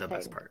the best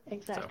Everything. part. So,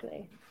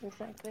 Exactly.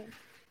 Exactly.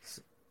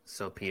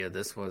 so Pia,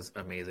 this was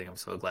amazing. I'm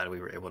so glad we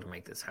were able to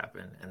make this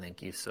happen, and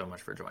thank you so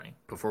much for joining.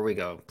 Before we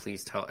go,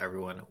 please tell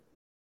everyone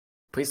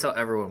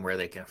where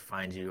they can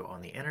find you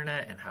on the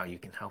internet and how you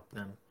can help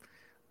them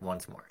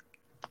once more.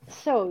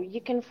 So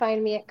you can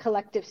find me at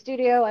Collective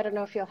Studio. I don't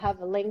know if you'll have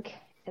a link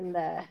in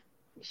the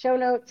show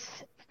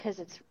notes because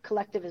it's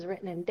Collective is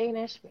written in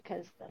Danish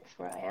because that's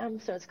where I am.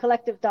 So it's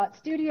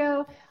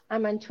collective.studio.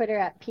 I'm on Twitter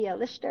at Pia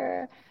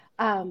Leichter.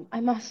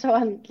 I'm also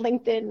on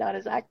LinkedIn, not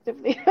as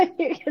actively.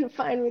 You can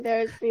find me there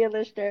as Pia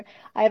Leichter.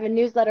 I have a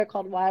newsletter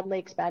called Wildly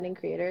Expanding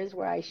Creators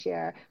where I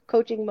share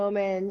coaching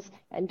moments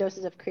and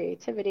doses of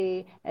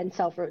creativity and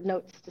self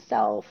notes to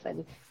self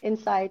and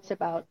insights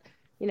about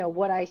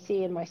what I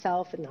see in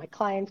myself and my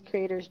clients'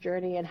 creators'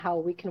 journey and how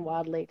we can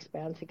wildly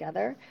expand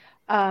together.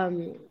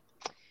 Um,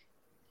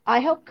 I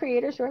help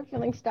creators who are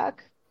feeling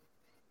stuck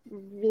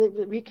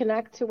really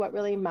reconnect to what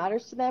really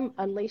matters to them,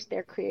 unleash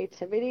their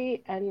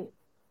creativity, and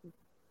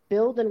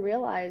build and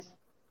realize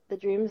the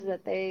dreams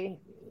that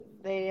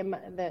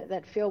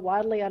feel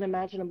wildly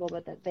unimaginable,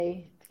 but that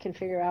they can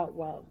figure out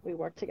while we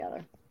work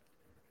together.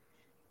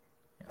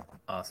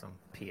 Awesome.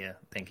 Pia,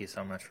 thank you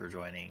so much for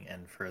joining.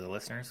 And for the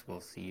listeners,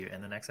 we'll see you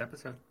in the next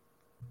episode.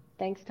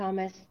 Thanks,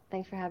 Thomas.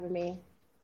 Thanks for having me.